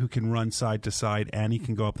guy who can run side to side, and he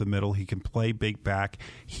can go up the middle. He can play big back.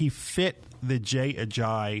 He fit the Jay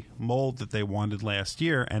Ajayi mold that they wanted last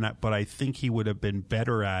year, but I think he would have been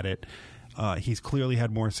better at it. He's clearly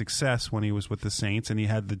had more success when he was with the Saints, and he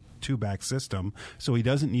had the two-back system, so he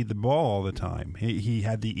doesn't need the ball all the time. He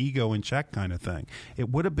had the ego in check kind of thing. It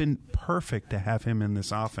would have been perfect to have him in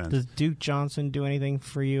this offense. Does Duke Johnson do anything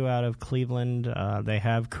for you out of Cleveland? They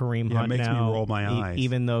have Kareem Hunt now. It makes me roll my eyes.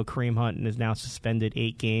 Even though Kareem Hunt is now suspended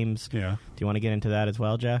 8 games. Yeah. Do you want to get into that as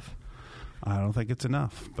well, Jeff? I don't think it's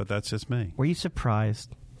enough, but that's just me. Were you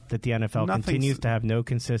surprised that the NFL continues to have no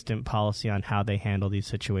consistent policy on how they handle these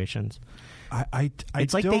situations.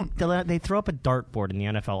 It's like they throw up a dartboard in the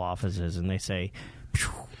NFL offices and they say,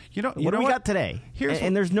 what do we got today?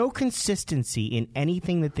 And there's no consistency in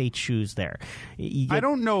anything that they choose there. I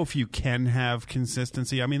don't know if you can have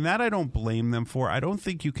consistency. I mean, that I don't blame them for. I don't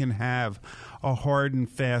think you can have a hard and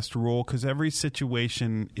fast rule because every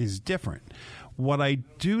situation is different. What I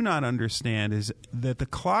do not understand is that the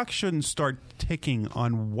clock shouldn't start ticking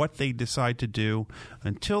on what they decide to do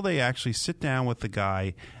until they actually sit down with the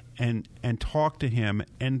guy and talk to him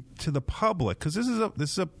and to the public, because this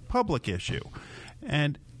is a public issue.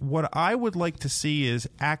 And what I would like to see is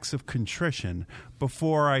acts of contrition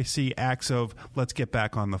before I see acts of let's get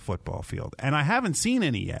back on the football field. And I haven't seen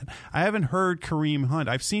any yet. I haven't heard Kareem Hunt.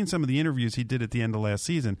 I've seen some of the interviews he did at the end of last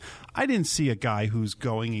season. I didn't see a guy who's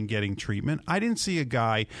going and getting treatment. I didn't see a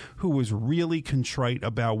guy who was really contrite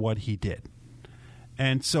about what he did.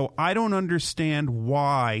 And so I don't understand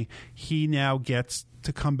why he now gets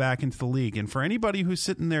to come back into the league. And for anybody who's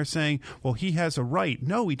sitting there saying, well, he has a right.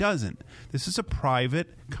 No, he doesn't. This is a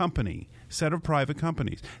private company, set of private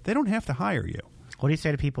companies. They don't have to hire you. What do you say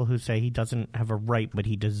to people who say he doesn't have a right, but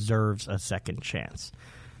he deserves a second chance?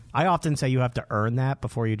 I often say you have to earn that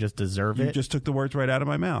before you just deserve it. You just took the words right out of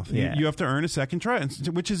my mouth. Yeah. You have to earn a second try,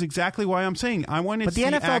 which is exactly why I'm saying I want to see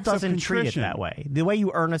acts of contrition. But the NFL doesn't treat it that way. The way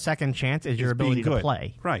you earn a second chance is your ability to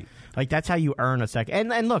play. Right. Like, that's how you earn a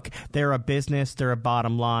second. And look, they're a business, they're a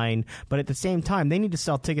bottom line, but at the same time, they need to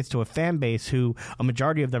sell tickets to a fan base who a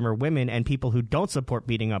majority of them are women and people who don't support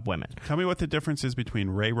beating up women. Tell me what the difference is between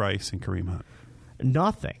Ray Rice and Kareem Hunt.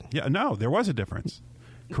 Nothing. Yeah, no, there was a difference.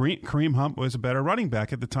 Kareem Hunt was a better running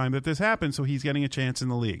back at the time that this happened, so he's getting a chance in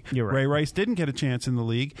the league. You're right. Ray Rice didn't get a chance in the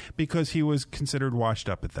league because he was considered washed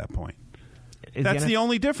up at that point. That's the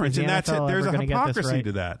only difference, and that's it. There's a hypocrisy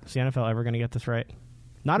to that. Is the NFL ever going to get this right?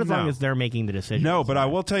 Not as long as they're making the decision. No, but I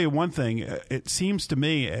will tell you one thing. It seems to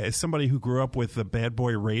me, as somebody who grew up with the Bad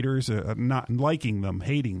Boy Raiders, not liking them,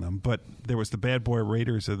 hating them, but there was the Bad Boy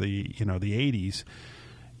Raiders of the 80s.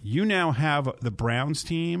 You now have the Browns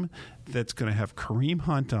team that's going to have Kareem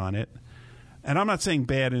Hunt on it. And I'm not saying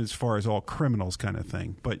bad as far as all criminals kind of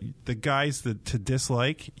thing, but the guys to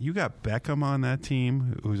dislike, you got Beckham on that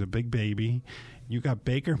team, who's a big baby. You got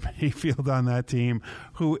Baker Mayfield on that team,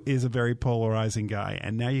 who is a very polarizing guy.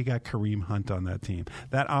 And now you got Kareem Hunt on that team.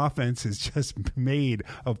 That offense is just made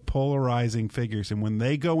of polarizing figures. And when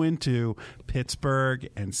they go into Pittsburgh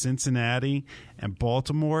and Cincinnati and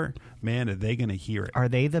Baltimore, man, are they going to hear it. Are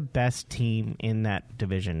they the best team in that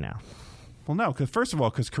division now? Well, no, because first of all,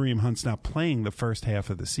 because Kareem Hunt's not playing the first half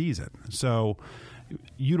of the season. So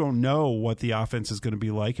you don't know what the offense is going to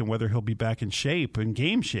be like and whether he'll be back in shape, in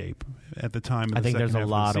game shape, at the time of the second half of the season. I think there's a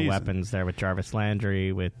lot of weapons there with Jarvis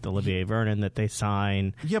Landry, with Olivier Vernon that they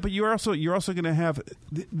sign. Yeah, but you're also going to have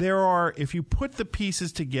 – if you put the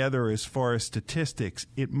pieces together as far as statistics,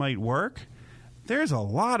 it might work. There's a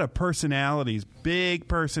lot of personalities, big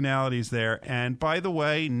personalities there. And by the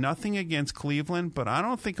way, nothing against Cleveland, but I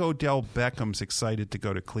don't think Odell Beckham's excited to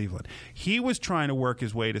go to Cleveland. He was trying to work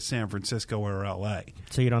his way to San Francisco or L.A.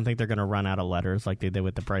 So you don't think they're going to run out of letters like they did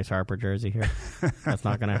with the Bryce Harper jersey here? That's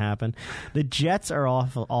not going to happen. The Jets are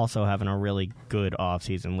also having a really good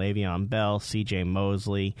offseason. Le'Veon Bell, C.J.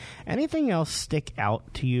 Mosley. Anything else stick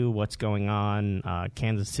out to you? What's going on?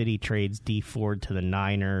 Kansas City trades D Ford to the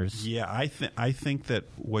Niners. Yeah, I think that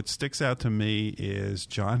what sticks out to me is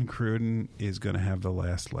John Gruden is going to have the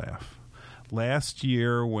last laugh. Last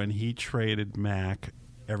year when he traded Mack,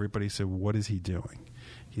 everybody said, what is he doing?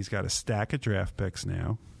 He's got a stack of draft picks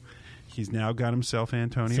now. He's now got himself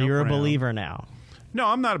Antonio So you're Brown. A believer now? No,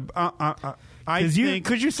 I'm not. Because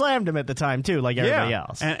you slammed him at the time, too, like everybody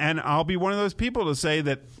else. And I'll be one of those people to say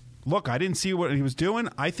that, look, I didn't see what he was doing.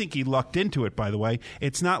 I think he lucked into it, by the way.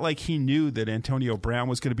 It's not like he knew that Antonio Brown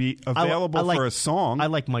was going to be available for a song. I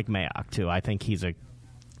like Mike Mayock, too. I think he's a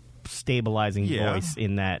stabilizing voice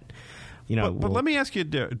in that, But let me ask you,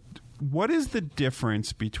 what is the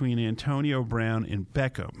difference between Antonio Brown and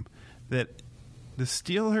Beckham that the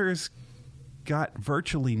Steelers got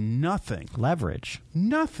virtually nothing? Leverage.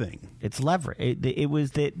 Nothing. It's leverage. It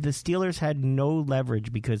was that the Steelers had no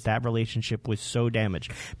leverage because that relationship was so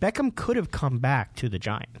damaged. Beckham could have come back to the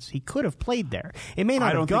Giants. He could have played there. It may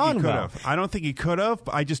not have gone well. I don't think he could have.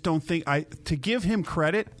 I just don't think to give him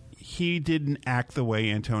credit. he didn't act the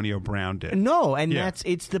way Antonio Brown did. No, and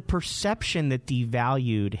it's the perception that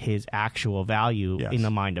devalued his actual value in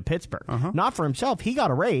the mind of Pittsburgh. Not for himself. He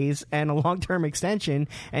got a raise and a long-term extension,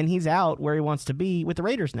 and he's out where he wants to be with the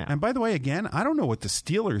Raiders now. And by the way, again, I don't know what the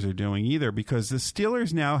Steelers are doing either, because the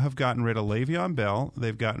Steelers now have gotten rid of Le'Veon Bell.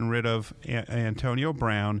 They've gotten rid of Antonio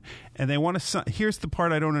Brown, and they want to. Here's the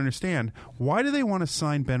part I don't understand: why do they want to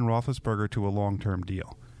sign Ben Roethlisberger to a long-term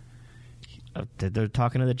deal? They're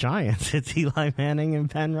talking to the Giants. It's Eli Manning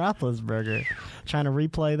and Ben Roethlisberger trying to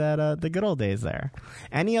replay that the good old days there.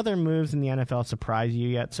 Any other moves in the NFL surprise you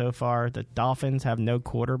yet so far? The Dolphins have no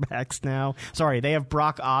quarterbacks now. Sorry, they have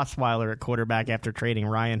Brock Osweiler at quarterback after trading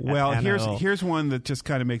Ryan. Well, here's one that just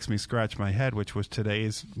kind of makes me scratch my head, which was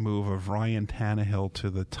today's move of Ryan Tannehill to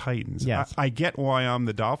the Titans. Yes. I get why I'm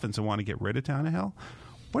the Dolphins and want to get rid of Tannehill.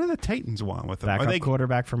 What do the Titans want with him? Backup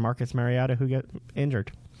quarterback for Marcus Mariota who got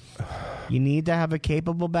injured. You need to have a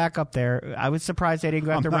capable backup there. I was surprised they didn't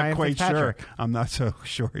go after Ryan Fitzpatrick. Sure. I'm not so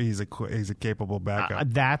sure he's a capable backup.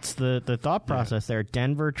 That's the thought process there.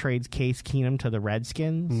 Denver trades Case Keenum to the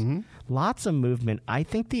Redskins. Lots of movement. I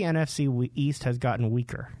think the NFC East has gotten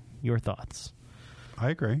weaker. Your thoughts? I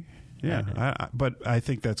agree. Yeah, but I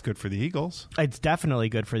think that's good for the Eagles. It's definitely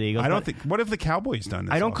good for the Eagles. I don't think. What have the Cowboys done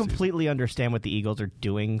this I don't offseason? completely understand what the Eagles are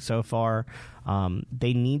doing so far.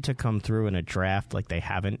 They need to come through in a draft like they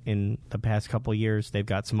haven't in the past couple years. They've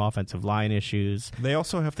got some offensive line issues. They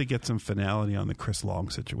also have to get some finality on the Chris Long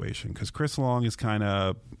situation, because Chris Long is kind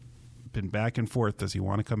of been back and forth. Does he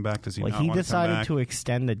want to come back? Does he not want to come back? He decided to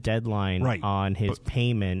extend the deadline on his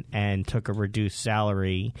payment and took a reduced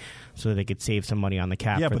salary so they could save some money on the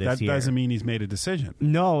cap for this year. Yeah, but that doesn't mean he's made a decision.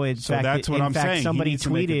 No, that's what I'm saying. Somebody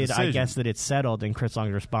tweeted, I guess, that it's settled, and Chris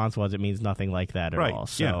Long's response was, it means nothing like that at all.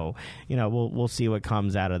 So, we'll see what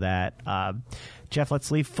comes out of that. Jeff,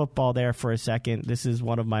 let's leave football there for a second. This is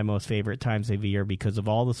one of my most favorite times of the year because of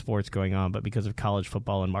all the sports going on, but because of college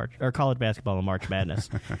football and college basketball and March Madness.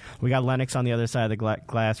 We got Lennox on the other side of the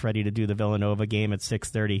glass ready to do the Villanova game at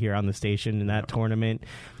 6:30 here on the station in that tournament.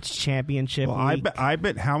 It's championship week. I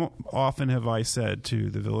bet how often have I said to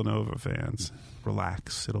the Villanova fans,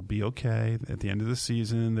 relax, it'll be okay. At the end of the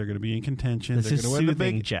season, they're going to be in contention. This they're is going to win the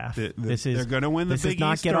big, Jeff. They're going to win the Big East tournament. This is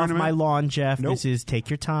not get off my lawn, Jeff. Nope. This is take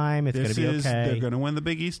your time. It's going to be okay. They're going to win the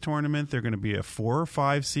Big East tournament. They're going to be a 4 or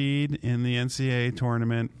 5 seed in the NCAA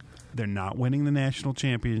tournament. They're not winning the national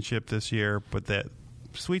championship this year, but that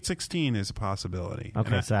Sweet 16 is a possibility.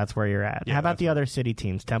 Okay, so that's where you're at. How about the other city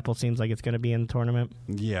teams? Temple seems like it's going to be in the tournament.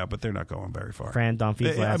 Yeah, but they're not going very far. Fran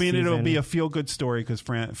Dunphy's last season. It'll be a feel-good story because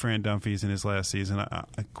Fran Dunphy's in his last season.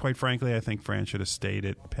 Quite frankly, I think Fran should have stayed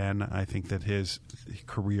at Penn. I think that his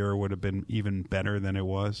career would have been even better than it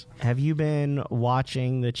was. Have you been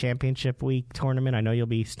watching the championship week tournament? I know you'll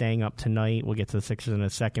be staying up tonight. We'll get to the Sixers in a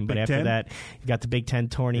second. But after that, you got the Big Ten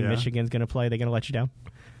tourney. Yeah. Michigan's going to play. They're going to let you down?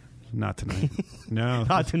 Not tonight. No.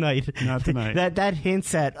 Not tonight. Not tonight. That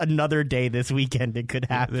hints at another day this weekend it could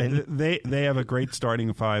happen. They have a great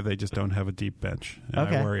starting 5. They just don't have a deep bench.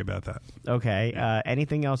 Okay. I worry about that. Okay.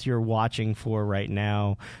 Anything else you're watching for right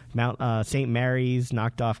now? St. Mary's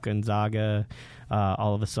knocked off Gonzaga.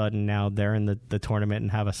 All of a sudden now they're in the tournament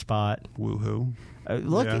and have a spot. Woohoo.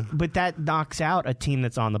 But that knocks out a team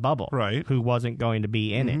that's on the bubble, right? Who wasn't going to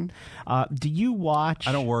be in it. Do you watch?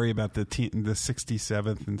 I don't worry about the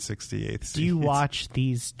 67th and 68th seeds. Do you watch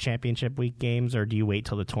these championship week games, or do you wait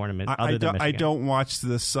till the tournament? I don't watch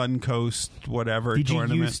the Suncoast tournament. Did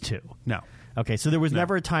you used to? No. Okay, so there was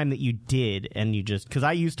never a time that you did, and you just, because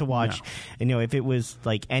I used to watch, if it was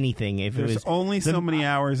like anything, There's only so many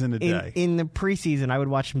hours in a day. In the preseason, I would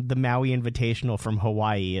watch the Maui Invitational from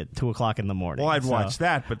Hawaii at 2:00 in the morning. Well, I'd watch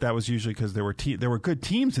that, but that was usually because there were good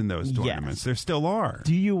teams in those tournaments. Yes. There still are.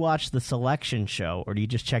 Do you watch the selection show, or do you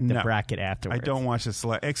just check the bracket afterwards? I don't watch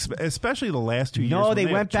the especially the last 2 years. No, they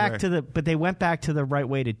went back to the right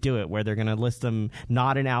way to do it, where they're going to list them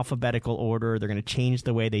not in alphabetical order. They're going to change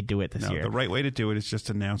the way they do it this year. The right way to do it is just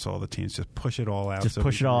announce all the teams. Just push it all out. Just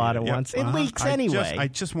push it all out at once. It leaks anyway. I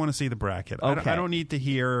just want to see the bracket. Okay. I don't need to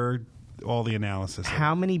hear all the analysis.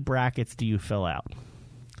 How many brackets do you fill out?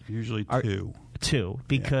 Usually 2. 2,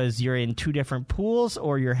 because you're in 2 different pools,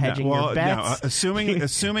 or you're hedging your bets?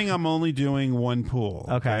 Assuming I'm only doing one pool.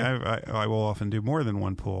 Okay. I will often do more than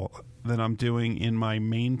one pool. Then I'm doing, in my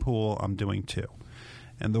main pool, I'm doing 2.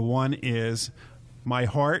 And the one is my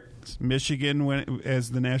heart, Michigan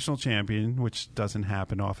as the national champion, which doesn't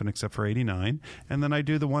happen often except for 89. And then I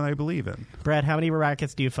do the one I believe in. Brad, how many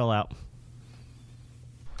brackets do you fill out?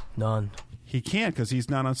 None. He can't because he's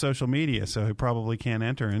not on social media, so he probably can't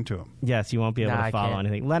enter into them. Yes, you won't be able to follow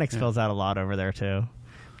anything. Lennox fills out a lot over there, too.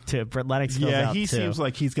 too. Lennox fills out he too. seems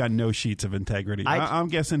like he's got no sheets of integrity. I'm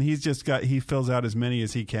guessing he fills out as many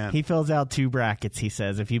as he can. He fills out 2 brackets, he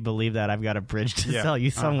says. If you believe that, I've got a bridge to sell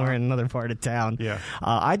you somewhere in another part of town. Yeah.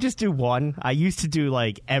 I just do 1. I used to do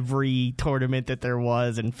like every tournament that there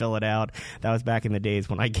was and fill it out. That was back in the days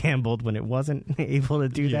when I gambled, when it wasn't able to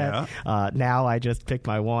do that. Now I just pick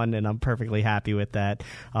my 1, and I'm perfectly happy with that.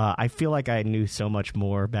 I feel like I knew so much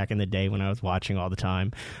more back in the day when I was watching all the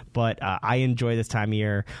time. But I enjoy this time of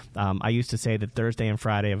year. I used to say that Thursday and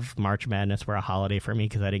Friday of March Madness were a holiday for me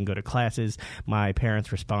because I didn't go to classes. My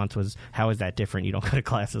parents' response was, how is that different? You don't go to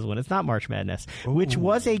classes when it's not March Madness, which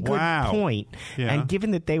was a good point. Yeah. And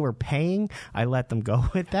given that they were paying, I let them go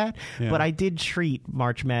with that. Yeah. But I did treat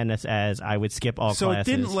March Madness as I would skip all classes. So it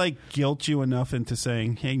didn't guilt you enough into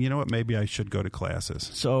saying, hey, you know what, maybe I should go to classes.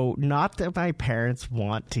 So not that my parents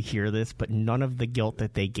want to hear this, but none of the guilt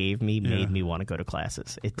that they gave me made me want to go to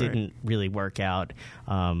classes. It didn't really work out.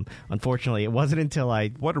 Unfortunately, it wasn't until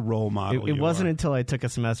What a role model it wasn't until I took a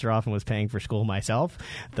semester off and was paying for school myself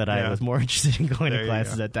that I was more interested in going to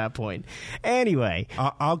classes at that point. Anyway.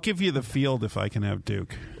 I'll give you the field if I can have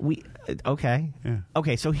Duke. Okay. Yeah.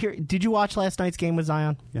 Okay, so here, did you watch last night's game with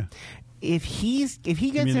Zion? Yeah. If he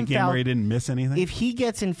gets in foul, where he didn't miss anything? If he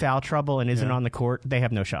gets in foul trouble and isn't on the court, they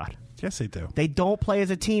have no shot. Yes, they do. They don't play as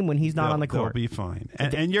a team when he's not on the court. They'll be fine.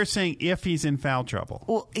 And you're saying if he's in foul trouble.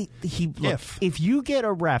 Well, if you get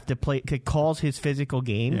a ref that calls his physical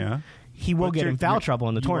game, he will get in foul trouble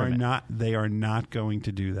in the tournament. They are not going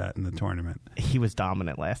to do that in the tournament. He was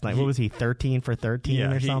dominant last night. What was he, 13 for 13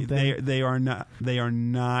 or something? They are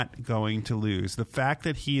not going to lose. The fact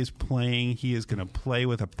that he is playing, he is going to play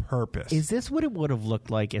with a purpose. Is this what it would have looked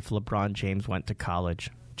like if LeBron James went to college?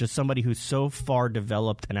 Just somebody who's so far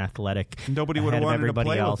developed and athletic. Nobody would have wanted to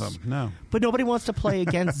play with him. No. But nobody wants to play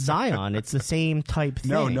against Zion. It's the same type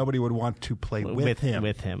thing. No, nobody would want to play with him.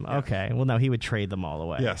 Yeah. Okay. Well, no, he would trade them all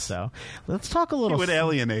away. Yes. So let's talk a little. He would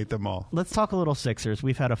alienate them all. Let's talk a little Sixers.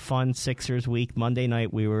 We've had a fun Sixers week. Monday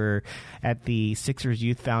night we were at the Sixers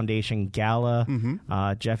Youth Foundation Gala.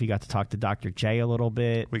 Mm-hmm. Jeff, you got to talk to Dr. J a little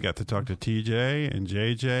bit. We got to talk to TJ and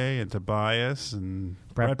JJ and Tobias and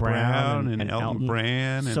Brett Brown and Elton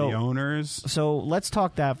Brand and the owners. So let's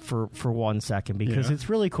talk that for 1 second, because it's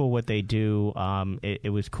really cool what they do.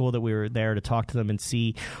 It was cool that we were there to talk to them and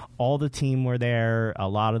see all the team were there. A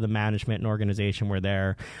lot of the management and organization were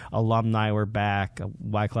there. Alumni were back.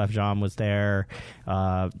 Wyclef Jean was there.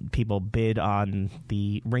 People bid on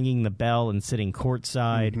the ringing the bell and sitting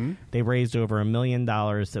courtside. Mm-hmm. They raised over $1 million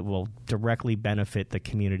that will directly benefit the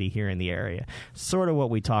community here in the area. Sort of what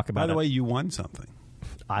we talk about. By the way, you won something.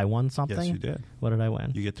 I won something? Yes, you did. What did I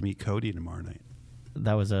win? You get to meet Cody tomorrow night.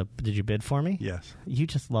 That was did you bid for me? Yes. You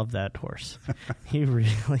just love that horse. You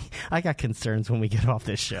really, I got concerns when we get off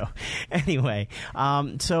this show. Anyway,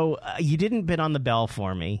 so you didn't bid on the bell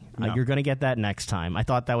for me. No. You're going to get that next time. I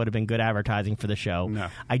thought that would have been good advertising for the show. No.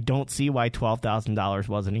 I don't see why $12,000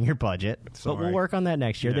 wasn't in your budget. Sorry. But we'll work on that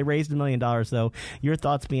next year. Yeah. They raised $1 million, though. Your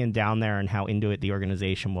thoughts being down there and how into it the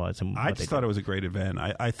organization was. And I just thought it was a great event.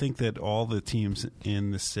 I think that all the teams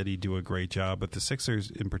in the city do a great job, but the Sixers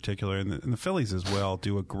in particular, and the Phillies as well,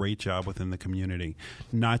 do a great job within the community,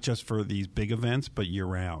 not just for these big events, but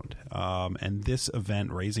year-round. And this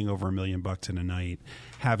event, raising over $1 million in a night,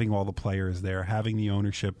 having all the players there, having the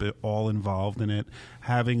ownership all involved in it,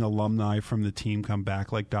 having alumni from the team come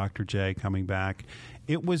back, like Dr. J coming back,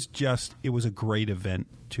 it was a great event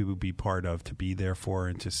to be part of, to be there for,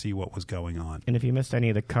 and to see what was going on. And if you missed any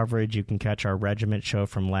of the coverage, you can catch our Regiment show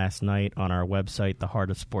from last night on our website,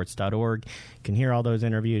 theheartofsports.org. You can hear all those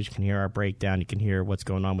interviews. You can hear our breakdown. You can hear what's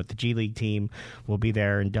going on with the G League team. We'll be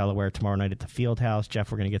there in Delaware tomorrow night at the Fieldhouse.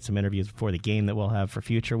 Jeff, we're going to get some interviews before the game that we'll have for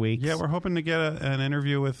future weeks. Yeah, we're hoping to get an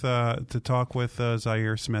interview with to talk with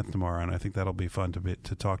Zaire Smith tomorrow, and I think that'll be fun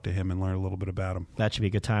to talk to him and learn a little bit about him. That should be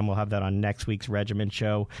a good time. We'll have that on next week's Regiment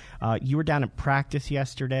show. You were down at practice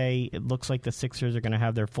yesterday. It looks like the Sixers are going to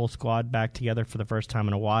have their full squad back together for the first time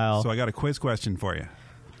in a while. So I got a quiz question for you.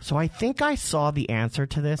 So I think I saw the answer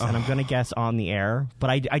to this, and I'm going to guess on the air,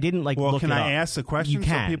 but I didn't look it up. Well, can I ask the question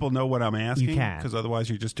so people know what I'm asking? You can. Because otherwise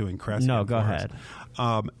you're just doing Crescent. No, go ahead.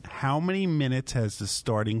 How many minutes has the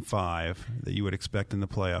starting five that you would expect in the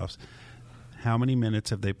playoffs, how many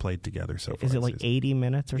minutes have they played together so far? Is it like 80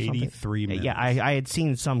 minutes or something? 83 minutes. Yeah, I had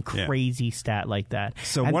seen some crazy stat like that.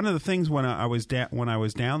 So one of the things when I was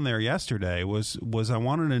down there yesterday was I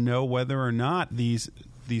wanted to know whether or not these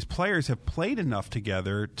these players have played enough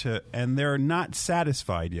together and they're not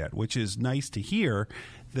satisfied yet, which is nice to hear.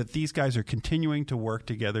 That these guys are continuing to work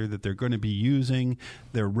together, that they're going to be using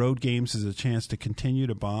their road games as a chance to continue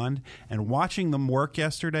to bond. And watching them work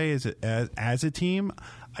yesterday as a team,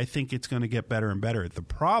 I think it's going to get better and better. The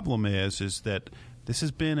problem is that this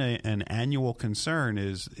has been an annual concern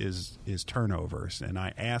is turnovers. And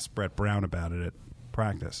I asked Brett Brown about it at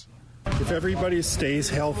practice. If everybody stays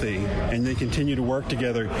healthy and they continue to work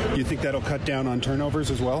together, do you think that'll cut down on turnovers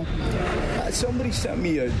as well? Somebody sent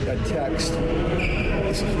me a text,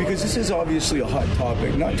 because this is obviously a hot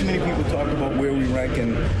topic. Not too many people talk about where we rank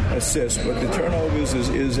in assists, but the turnovers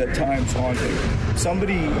is at times haunting.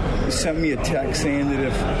 Somebody sent me a text saying that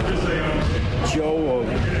if Joe or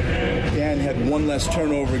Dan had one less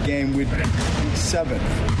turnover game, we'd be seventh.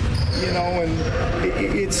 And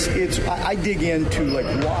it's I dig into like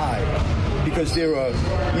why, because there are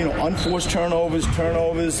unforced turnovers.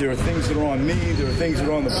 There are things that are on me. There are things that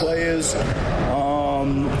are on the players.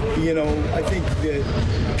 I think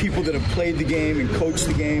that people that have played the game and coached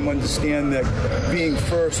the game understand that being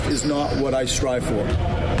first is not what I strive for.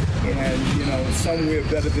 And, somewhere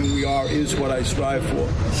better than we are is what I strive for.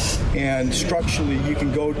 And structurally, you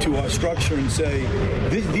can go to our structure and say,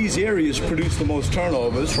 these areas produce the most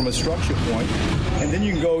turnovers from a structure point. And then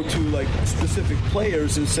you can go to, like, specific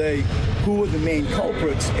players and say, who are the main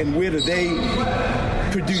culprits and where do they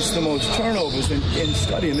produce the most turnovers and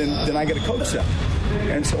study. And then I got to coach them.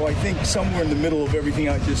 And so I think somewhere in the middle of everything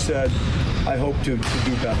I just said, I hope to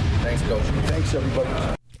do better. Thanks, Coach. Thanks,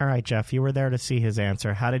 everybody. All right, Jeff, you were there to see his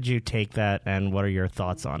answer. How did you take that, and what are your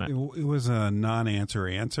thoughts on it? It was a non-answer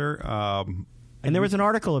answer. And there was an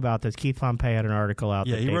article about this. Keith Pompey had an article out.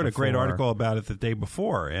 Yeah, he wrote a great article about it the day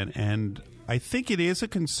before, and I think it is a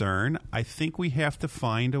concern. I think we have to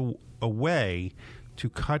find a way to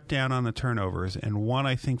cut down on the turnovers, and one,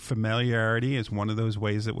 I think familiarity is one of those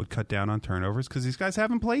ways that would cut down on turnovers because these guys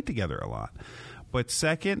haven't played together a lot. But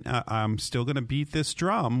second, I'm still going to beat this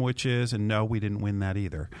drum, which is, and no, we didn't win that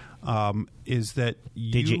either, is that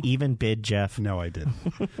Did you even bid, Jeff? No, I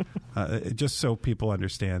didn't. Just so people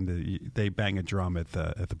understand, they bang a drum at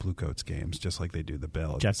the Blue Coats games, just like they do the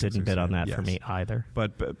bell. Jeff didn't bid on that for me either.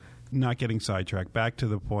 But not getting sidetracked, back to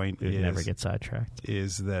the point never get sidetracked.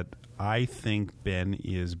 Is that I think Ben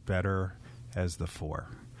is better as the 4.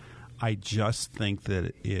 I just think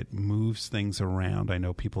that it moves things around. I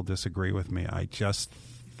know people disagree with me. I just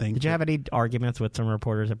think... Did you have any arguments with some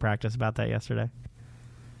reporters at practice about that yesterday?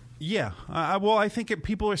 Yeah. Well, I think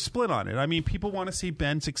people are split on it. I mean, people want to see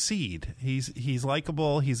Ben succeed. He's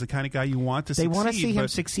likable. He's the kind of guy you want to succeed. They want to see him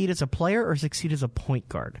succeed as a player or succeed as a point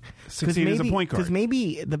guard? Succeed as a point guard. Because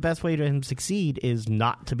maybe the best way to him succeed is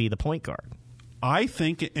not to be the point guard. I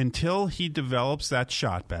think until he develops that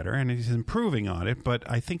shot better, and he's improving on it, but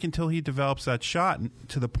I think until he develops that shot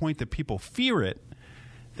to the point that people fear it,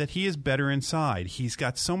 that he is better inside. He's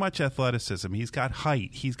got so much athleticism. He's got height.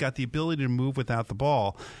 He's got the ability to move without the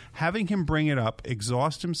ball. Having him bring it up,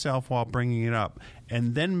 exhaust himself while bringing it up,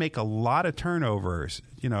 and then make a lot of turnovers,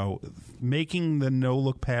 making the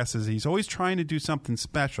no-look passes. He's always trying to do something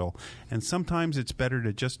special, and sometimes it's better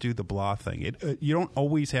to just do the blah thing. You don't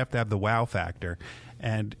always have to have the wow factor,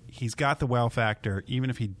 and he's got the wow factor even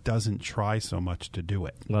if he doesn't try so much to do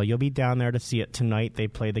it. Well, you'll be down there to see it tonight. They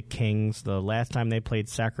play the Kings. The last time they played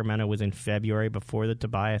Sacramento was in February before the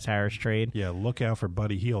Tobias Harris trade. Yeah, look out for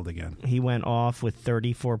Buddy Hield again. He went off with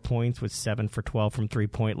 34 points with 7 for 12 from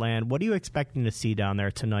three-point land. What are you expecting to see down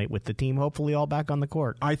there tonight with the team hopefully all back on the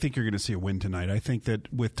court? I think you're going to see a win tonight. I think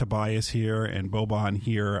that with Tobias here and Boban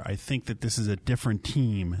here, I think that this is a different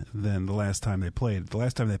team than the last time they played. The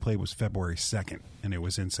last time they played was February 2nd, and it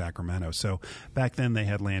was in Sacramento. So back then they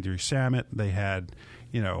had Landry Shamet. They had,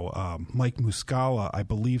 Mike Muscala, I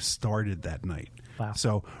believe, started that night. Wow.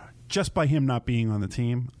 So just by him not being on the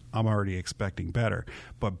team, I'm already expecting better.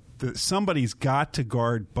 But somebody's got to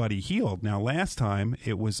guard Buddy Hield. Now, last time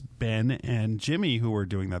it was Ben and Jimmy who were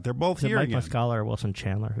doing that. They're both here again. Mike Muscala or Wilson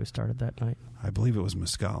Chandler who started that night? I believe it was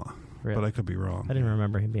Muscala. Really? But I could be wrong. I didn't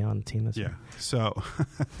remember him being on the team this year. So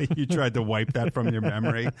you tried to wipe that from your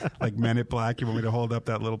memory, like Men in Black. You want me to hold up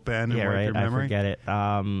that little pen and wipe your memory? I forget it.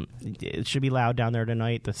 It should be loud down there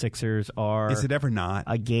tonight. The Sixers are... Is it ever not?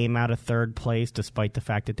 A game out of third place, despite the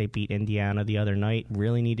fact that they beat Indiana the other night.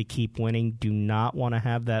 Really need to keep winning. Do not want to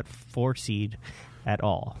have that 4 seed at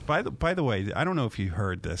all. By the way, I don't know if you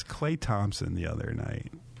heard this. Klay Thompson the other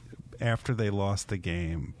night, after they lost the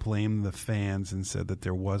game, blamed the fans and said that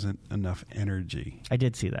there wasn't enough energy. I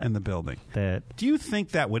did see that in the building. Do you think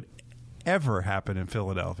that would ever happen in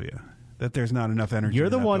Philadelphia? that there's not enough energy. You're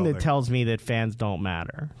the one building. that tells me that fans don't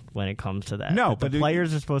matter when it comes to that. No, that but the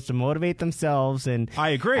players are supposed to motivate themselves, and I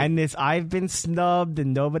agree. And this I've been snubbed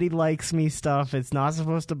and nobody likes me stuff, it's not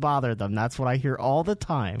supposed to bother them. That's what I hear all the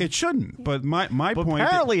time. It shouldn't. But my but point.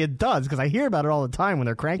 Apparently it does, because I hear about it all the time when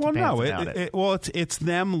they're cranky pants about it. Well, it's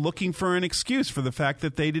them looking for an excuse for the fact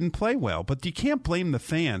that they didn't play well. But you can't blame the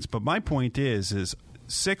fans. But my point is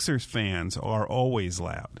Sixers fans are always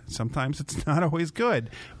loud. Sometimes it's not always good,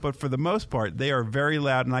 but for the most part, they are very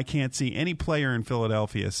loud, and I can't see any player in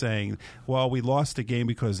Philadelphia saying, well, we lost the game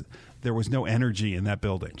because there was no energy in that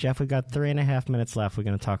building. Jeff, we've got 3.5 minutes left. We're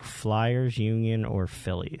going to talk Flyers, Union, or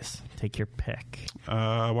Phillies. Take your pick.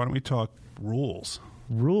 Why don't we talk rules?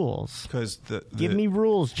 Rules? Because Give me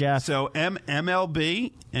rules, Jeff. So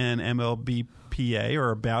MLB and MLBPA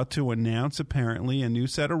are about to announce apparently a new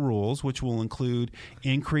set of rules, which will include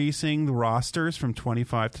increasing the rosters from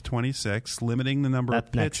 25 to 26, limiting the number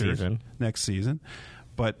of pitchers next season.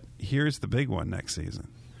 But here's the big one next season: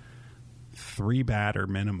 3 batter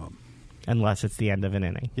minimum. Unless it's the end of an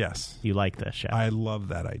inning. Yes. You like this, Jeff? I love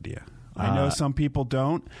that idea. I know some people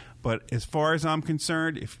don't, but as far as I'm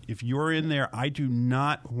concerned, if you're in there, I do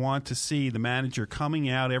not want to see the manager coming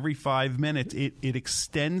out every 5 minutes. It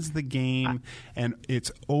extends the game, and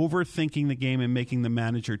it's overthinking the game and making the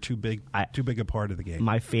manager too big a part of the game.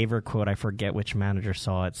 My favorite quote, I forget which manager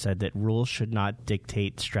saw it, said that rules should not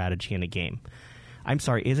dictate strategy in a game. I'm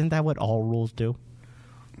sorry, isn't that what all rules do?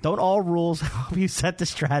 Don't all rules help you set the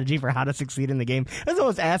strategy for how to succeed in the game? That's the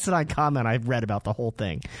most asinine comment I've read about the whole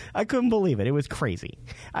thing. I couldn't believe it. It was crazy.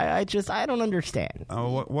 I don't understand.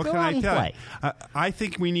 What can I tell you? I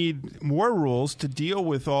think we need more rules to deal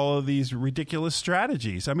with all of these ridiculous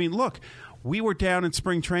strategies. I mean, look, we were down in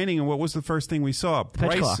spring training, and what was the first thing we saw?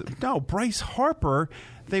 Bryce Harper.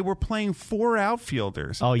 They were playing 4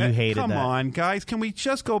 outfielders. Oh, you hated that. Come on, guys. Can we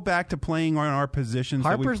just go back to playing on our positions?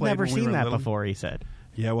 Harper's that we never seen that little? before, he said.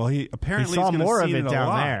 Yeah, well, he apparently saw more of it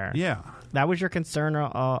down there. Yeah. That was your concern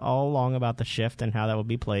all along about the shift and how that would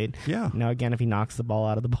be played. Yeah. Now, again, if he knocks the ball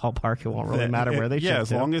out of the ballpark, it won't really matter where they shift. Yeah,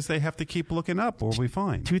 as long as they have to keep looking up, we'll be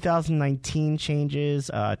fine. 2019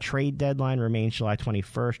 changes. Trade deadline remains July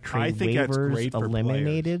 21st. Trade waivers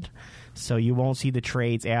eliminated. So you won't see the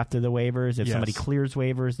trades after the waivers. If somebody clears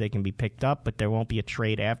waivers, they can be picked up, but there won't be a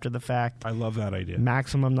trade after the fact. I love that idea.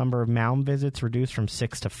 Maximum number of mound visits reduced from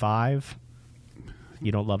 6 to 5.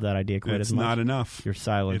 You don't love that idea quite as much? It's not enough. Your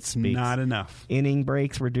silence speaks. It's not enough. Inning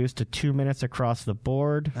breaks reduced to 2 minutes across the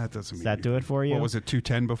board. That doesn't mean Does that do it for you? What was it,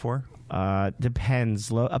 2:10 before?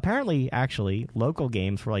 Depends. Apparently, actually, local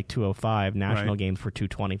games were like 2:05. National games were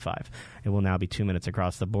 2:25. It will now be 2 minutes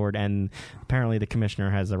across the board. And apparently the commissioner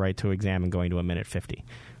has the right to examine going to a minute 50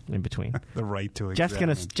 in between. The right to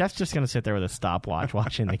examine. Jeff's just going to sit there with a stopwatch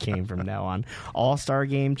watching the game from now on. All-Star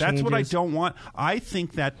game changes. That's what I don't want. I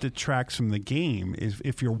think that detracts from the game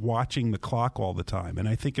if you're watching the clock all the time. And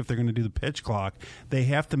I think if they're going to do the pitch clock, they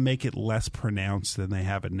have to make it less pronounced than they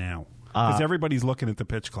have it now. Because everybody's looking at the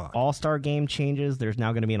pitch clock. All-Star game changes. There's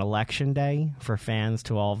now going to be an election day for fans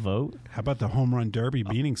to all vote. How about the home run derby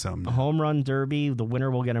meaning something? The home run derby, the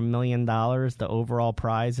winner will get $1 million. The overall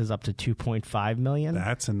prize is up to $2.5 million.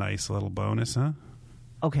 That's a nice little bonus, huh?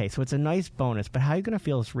 Okay, so it's a nice bonus, but how are you going to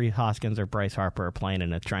feel if Reese Hoskins or Bryce Harper are playing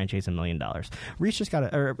in a try and chase $1 million? Bryce just got a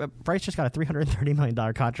 $330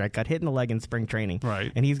 million contract, got hit in the leg in spring training,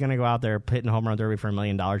 right? And he's going to go out there hitting a home run derby for $1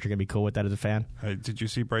 million. You're going to be cool with that as a fan? Did you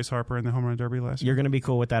see Bryce Harper in the home run derby last year? You're going to be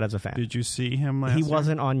cool with that as a fan. Did you see him last year? He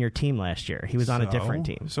wasn't on your team last year. He was on a different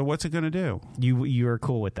team. So what's it going to do? You're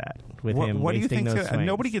cool with that? With him what do you wasting think? those swings?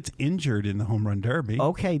 Nobody gets injured in the home run derby.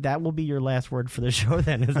 Okay, that will be your last word for the show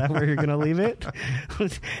then. Is that where you're going to leave it?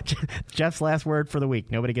 Jeff's last word for the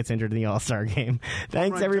week. Nobody gets injured in the All-Star game.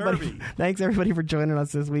 Thanks, everybody. Derby. Thanks, everybody, for joining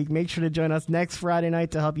us this week. Make sure to join us next Friday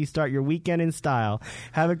night to help you start your weekend in style.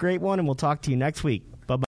 Have a great one, and we'll talk to you next week.